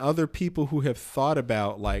been other people who have thought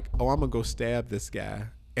about like, oh, I'm gonna go stab this guy.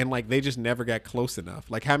 And like they just never got close enough.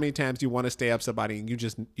 Like how many times do you want to stab somebody and you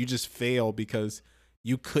just fail because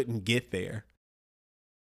you couldn't get there?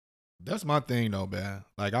 That's my thing though, man.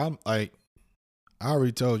 Like I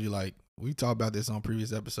already told you, like we talked about this on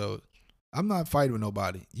previous episodes. I'm not fighting with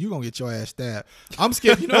nobody. You gonna get your ass stabbed. I'm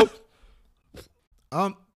scared, I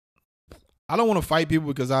don't want to fight people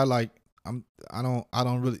because I don't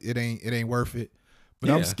really it ain't worth it. But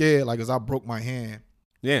I'm scared, like, cause I broke my hand.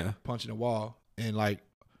 Yeah. Punching the wall. And like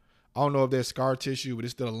I don't know if there's scar tissue, but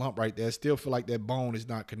it's still a lump right there. I still feel like that bone is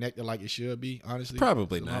not connected like it should be, honestly.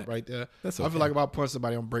 Probably not. Lump right there. That's okay. I feel like if I punch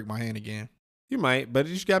somebody, I'm going to break my hand again. You might, but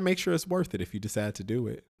you just got to make sure it's worth it if you decide to do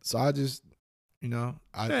it. So I just, like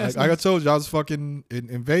I told you, I was fucking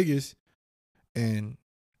in Vegas and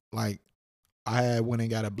like I had went and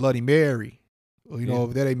got a Bloody Mary. Well,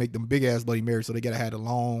 over there they make them big ass Bloody Mary, so they got to have the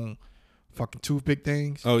long fucking toothpick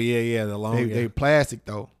things. Oh, yeah, the long. They plastic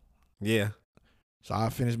though. Yeah. So I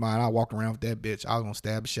finished mine. I walk around with that bitch. I was gonna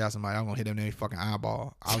stab the shit out of somebody. I was gonna hit them in their fucking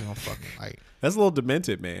eyeball. I was gonna fucking like. That's a little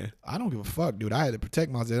demented, man. I don't give a fuck, dude. I had to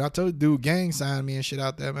protect myself. I told the dude gang signed me and shit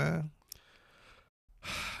out there, man.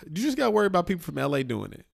 You just gotta worry about people from LA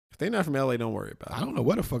doing it. If they not from LA, don't worry about it. I don't know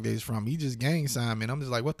where the fuck they's from. He just gang signed me. And I'm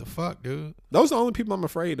just like, what the fuck, dude? Those are the only people I'm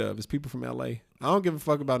afraid of is people from LA. I don't give a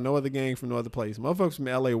fuck about no other gang from no other place. Motherfuckers from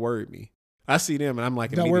LA worry me. I see them and I'm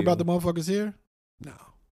like, You not worried about the motherfuckers here? No.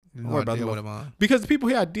 You Don't worry about deal them. with them, Because the people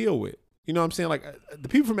here I deal with. You know what I'm saying? Like the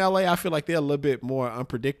people from LA, I feel like they're a little bit more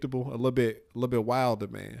unpredictable, a little bit wilder,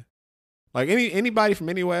 man. Like anybody from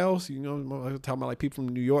anywhere else, you know, I'm talking about like people from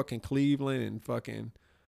New York and Cleveland and fucking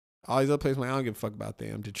all these other places. Like, I don't give a fuck about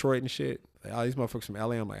them. Detroit and shit. Like, all these motherfuckers from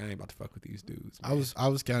LA, I'm like, I ain't about to fuck with these dudes. Man. I was kind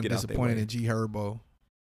of Get out their disappointed way. in G Herbo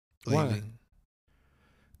Why? lately.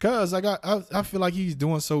 Cause I feel like he's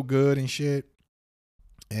doing so good and shit.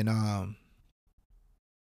 And I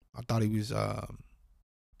thought he was cause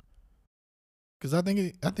I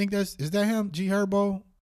think is that him, G Herbo?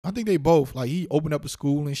 I think they both, like, he opened up a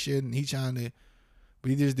school and shit, and but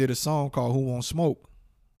he just did a song called Who Won't Smoke.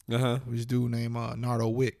 Uh-huh. With this dude named Nardo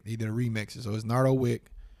Wick. He did a remix. So it's Nardo Wick,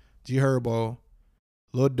 G Herbo,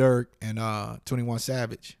 Lil Durk, and 21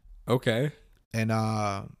 Savage. Okay. And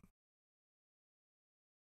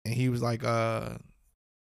he was like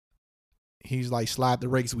slide the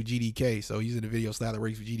rakes with GDK. So he's in the video slide the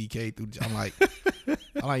rakes with GDK. I'm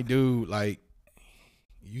like, dude, like,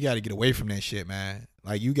 you got to get away from that shit, man.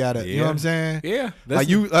 Like, you got to, you know what I'm saying? Yeah. Like,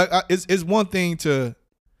 it's one thing to,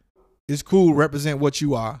 it's cool to represent what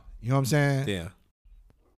you are. You know what I'm saying? Yeah.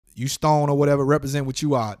 You stone or whatever, represent what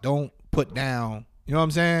you are. Don't put down. You know what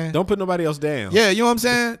I'm saying? Don't put nobody else down. Yeah, you know what I'm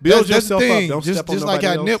saying? Build That's the yourself thing. up. Don't just step on just like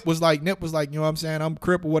nobody how else. Nip was like, you know what I'm saying? I'm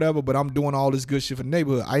Crip or whatever, but I'm doing all this good shit for the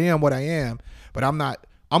neighborhood. I am what I am, but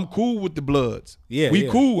I'm cool with the Bloods. Yeah. We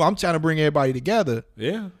cool. I'm trying to bring everybody together.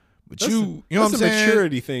 Yeah. But That's you know what I'm saying? That's a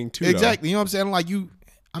maturity thing too. Exactly. You know what I'm saying? Like, you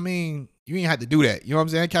ain't have to do that. You know what I'm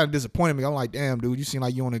saying? It kind of disappointed me. I'm like, damn, dude, you seem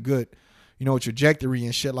like you on a good, trajectory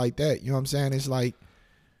and shit like that. You know what I'm saying? It's like,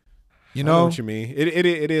 I know what you mean.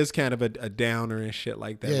 It is kind of a downer and shit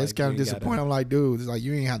like that. Yeah, like, it's kind of disappointing. I'm like, dude, it's like,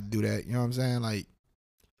 you ain't have to do that. You know what I'm saying? Like,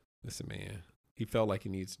 listen, man, he felt like he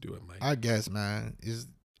needs to do it, Mike. I guess, man,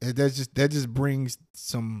 that just brings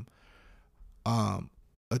some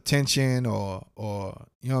attention or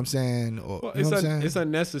you know what I'm saying? Or Well, you know what I'm saying? it's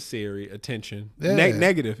unnecessary attention. Yeah.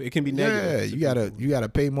 Negative. It can be negative. Yeah, you gotta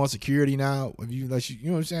pay more security now. If you know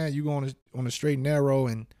what I'm saying? You go on a straight and narrow,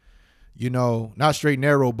 and not straight and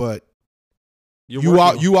narrow, but you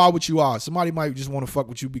are what you are. Somebody might just want to fuck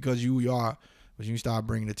with you because you are, but you start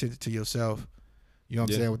bringing attention to yourself. You know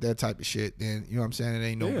what I'm saying? With that type of shit, then you know what I'm saying? It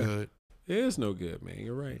ain't no good. It is no good, man.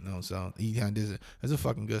 You're right. No, so it's a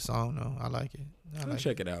fucking good song. No, I like it. I'll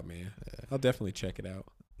check it out, man. Yeah. I'll definitely check it out.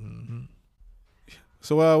 Mm-hmm.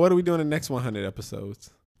 So, what are we doing in the next 100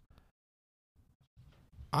 episodes?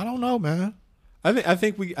 I don't know, man. I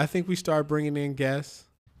think we start bringing in guests.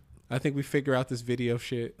 I think we figure out this video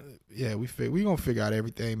shit. Yeah, we gonna figure out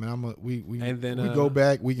everything, man. We go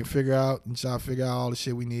back. We can figure out and try to figure out all the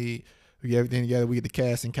shit we need. We get everything together. We get the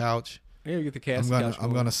casting couch. Yeah, we get the casting couch.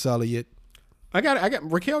 I'm gonna sully it.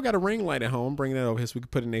 Raquel got a ring light at home. Bring that over here so we can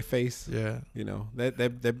put it in their face. Yeah,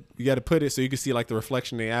 that you got to put it so you can see like the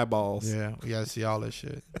reflection in their eyeballs. Yeah, we gotta see all that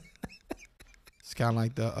shit. It's kind of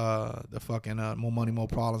like the fucking More Money, More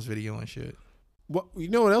Problems video and shit. Well, you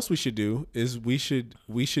know what else we should do is we should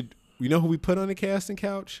you know who we put on the casting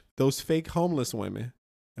couch? Those fake homeless women,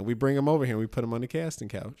 and we bring them over here and we put them on the casting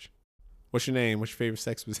couch. What's your name? What's your favorite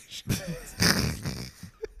sex position?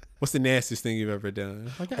 What's the nastiest thing you've ever done?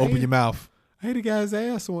 Like, Open your mouth. I hit a guy's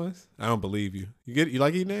ass once. I don't believe you. You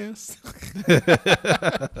like eating ass?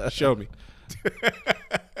 Show me.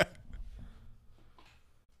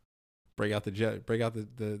 Break out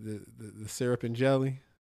the syrup and jelly.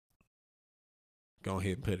 Go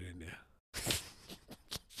ahead and put it in there.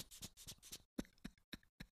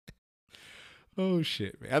 Oh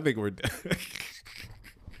shit, man. I think we're done.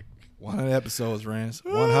 100 episodes, Rance.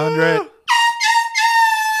 100.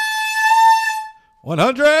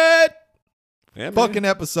 100 Yeah, fucking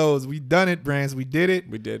episodes. We done it, Brands. We did it.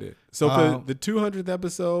 We did it. So for the 200th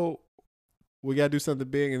episode, we got to do something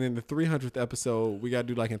big. And then the 300th episode, we got to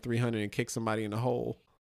do like in 300 and kick somebody in the hole.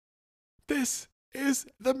 This is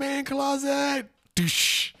the man closet.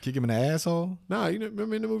 Kick him in the asshole? Nah, you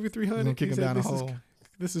remember in the movie 300? Gonna kick him down the hole.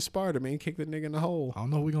 This is Sparta, man. Kick the nigga in the hole. I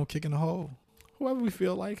don't know who we gonna kick in the hole. Whoever we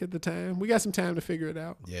feel like at the time. We got some time to figure it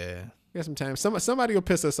out. Yeah. We got some time. Somebody will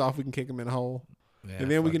piss us off. We can kick him in the hole. Yeah,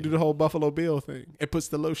 and then we can do the whole Buffalo Bill thing. It puts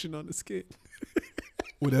the lotion on the skin.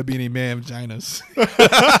 Would there be any man-ginas?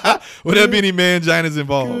 Would there be any man-ginas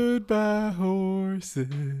involved? Goodbye, horses.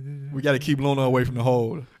 We got to keep Luna away from the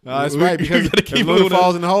hole. That's right, because if Luna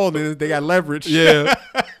falls in the hole, then they got leverage. Yeah.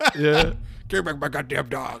 Yeah. Get back my goddamn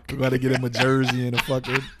dog. We got to get him a jersey and a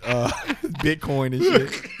fucking Bitcoin and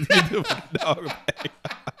shit. Get him a dog back.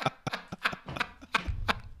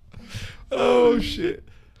 Oh, shit.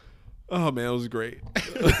 Oh, man, it was great.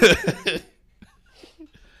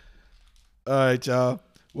 All right, y'all.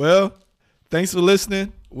 Well, thanks for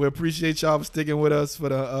listening. We appreciate y'all for sticking with us for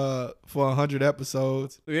 100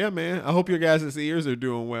 episodes. Yeah, man. I hope your guys' ears are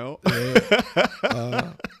doing well.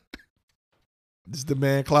 Yeah. This is The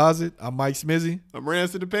Man Closet. I'm Mike Smizzy. I'm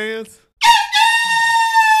Rance to the Pants.